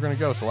and we're gonna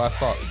go. So last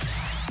thoughts.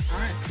 All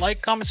right.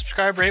 Like, comment,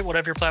 subscribe, rate,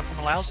 whatever your platform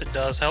allows. It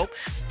does help.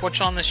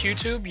 Watch on this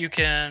YouTube. You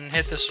can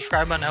hit the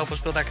subscribe button to help us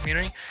build that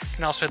community. You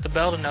can also hit the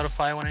bell to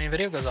notify when any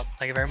video goes up.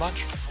 Thank you very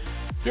much.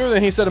 Do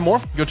everything he said and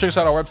more. Go check us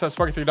out on our website,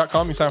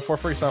 sparky3.com. You sign up for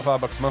free, sign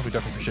up $5 a month. We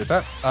definitely appreciate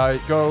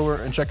that. Go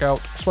over and check out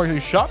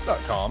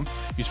sparky3shop.com.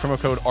 Use promo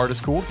code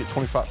ARTISTCOOL to get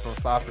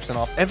 25%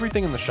 off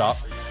everything in the shop.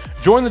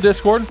 Join the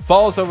Discord.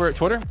 Follow us over at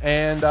Twitter.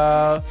 And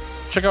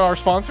check out our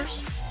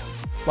sponsors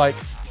like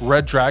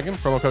Red Dragon,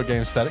 promo code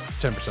GameAesthetic,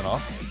 10%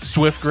 off.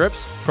 Swift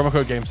Grips, promo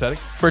code GameAesthetic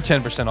for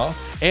 10%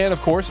 off. And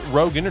of course,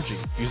 Rogue Energy.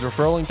 Use the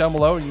referral link down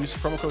below and use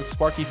promo code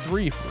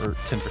SPARKY3 for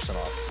 10%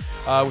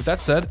 off. With that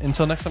said,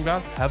 until next time,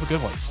 guys, have a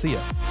good one. See ya.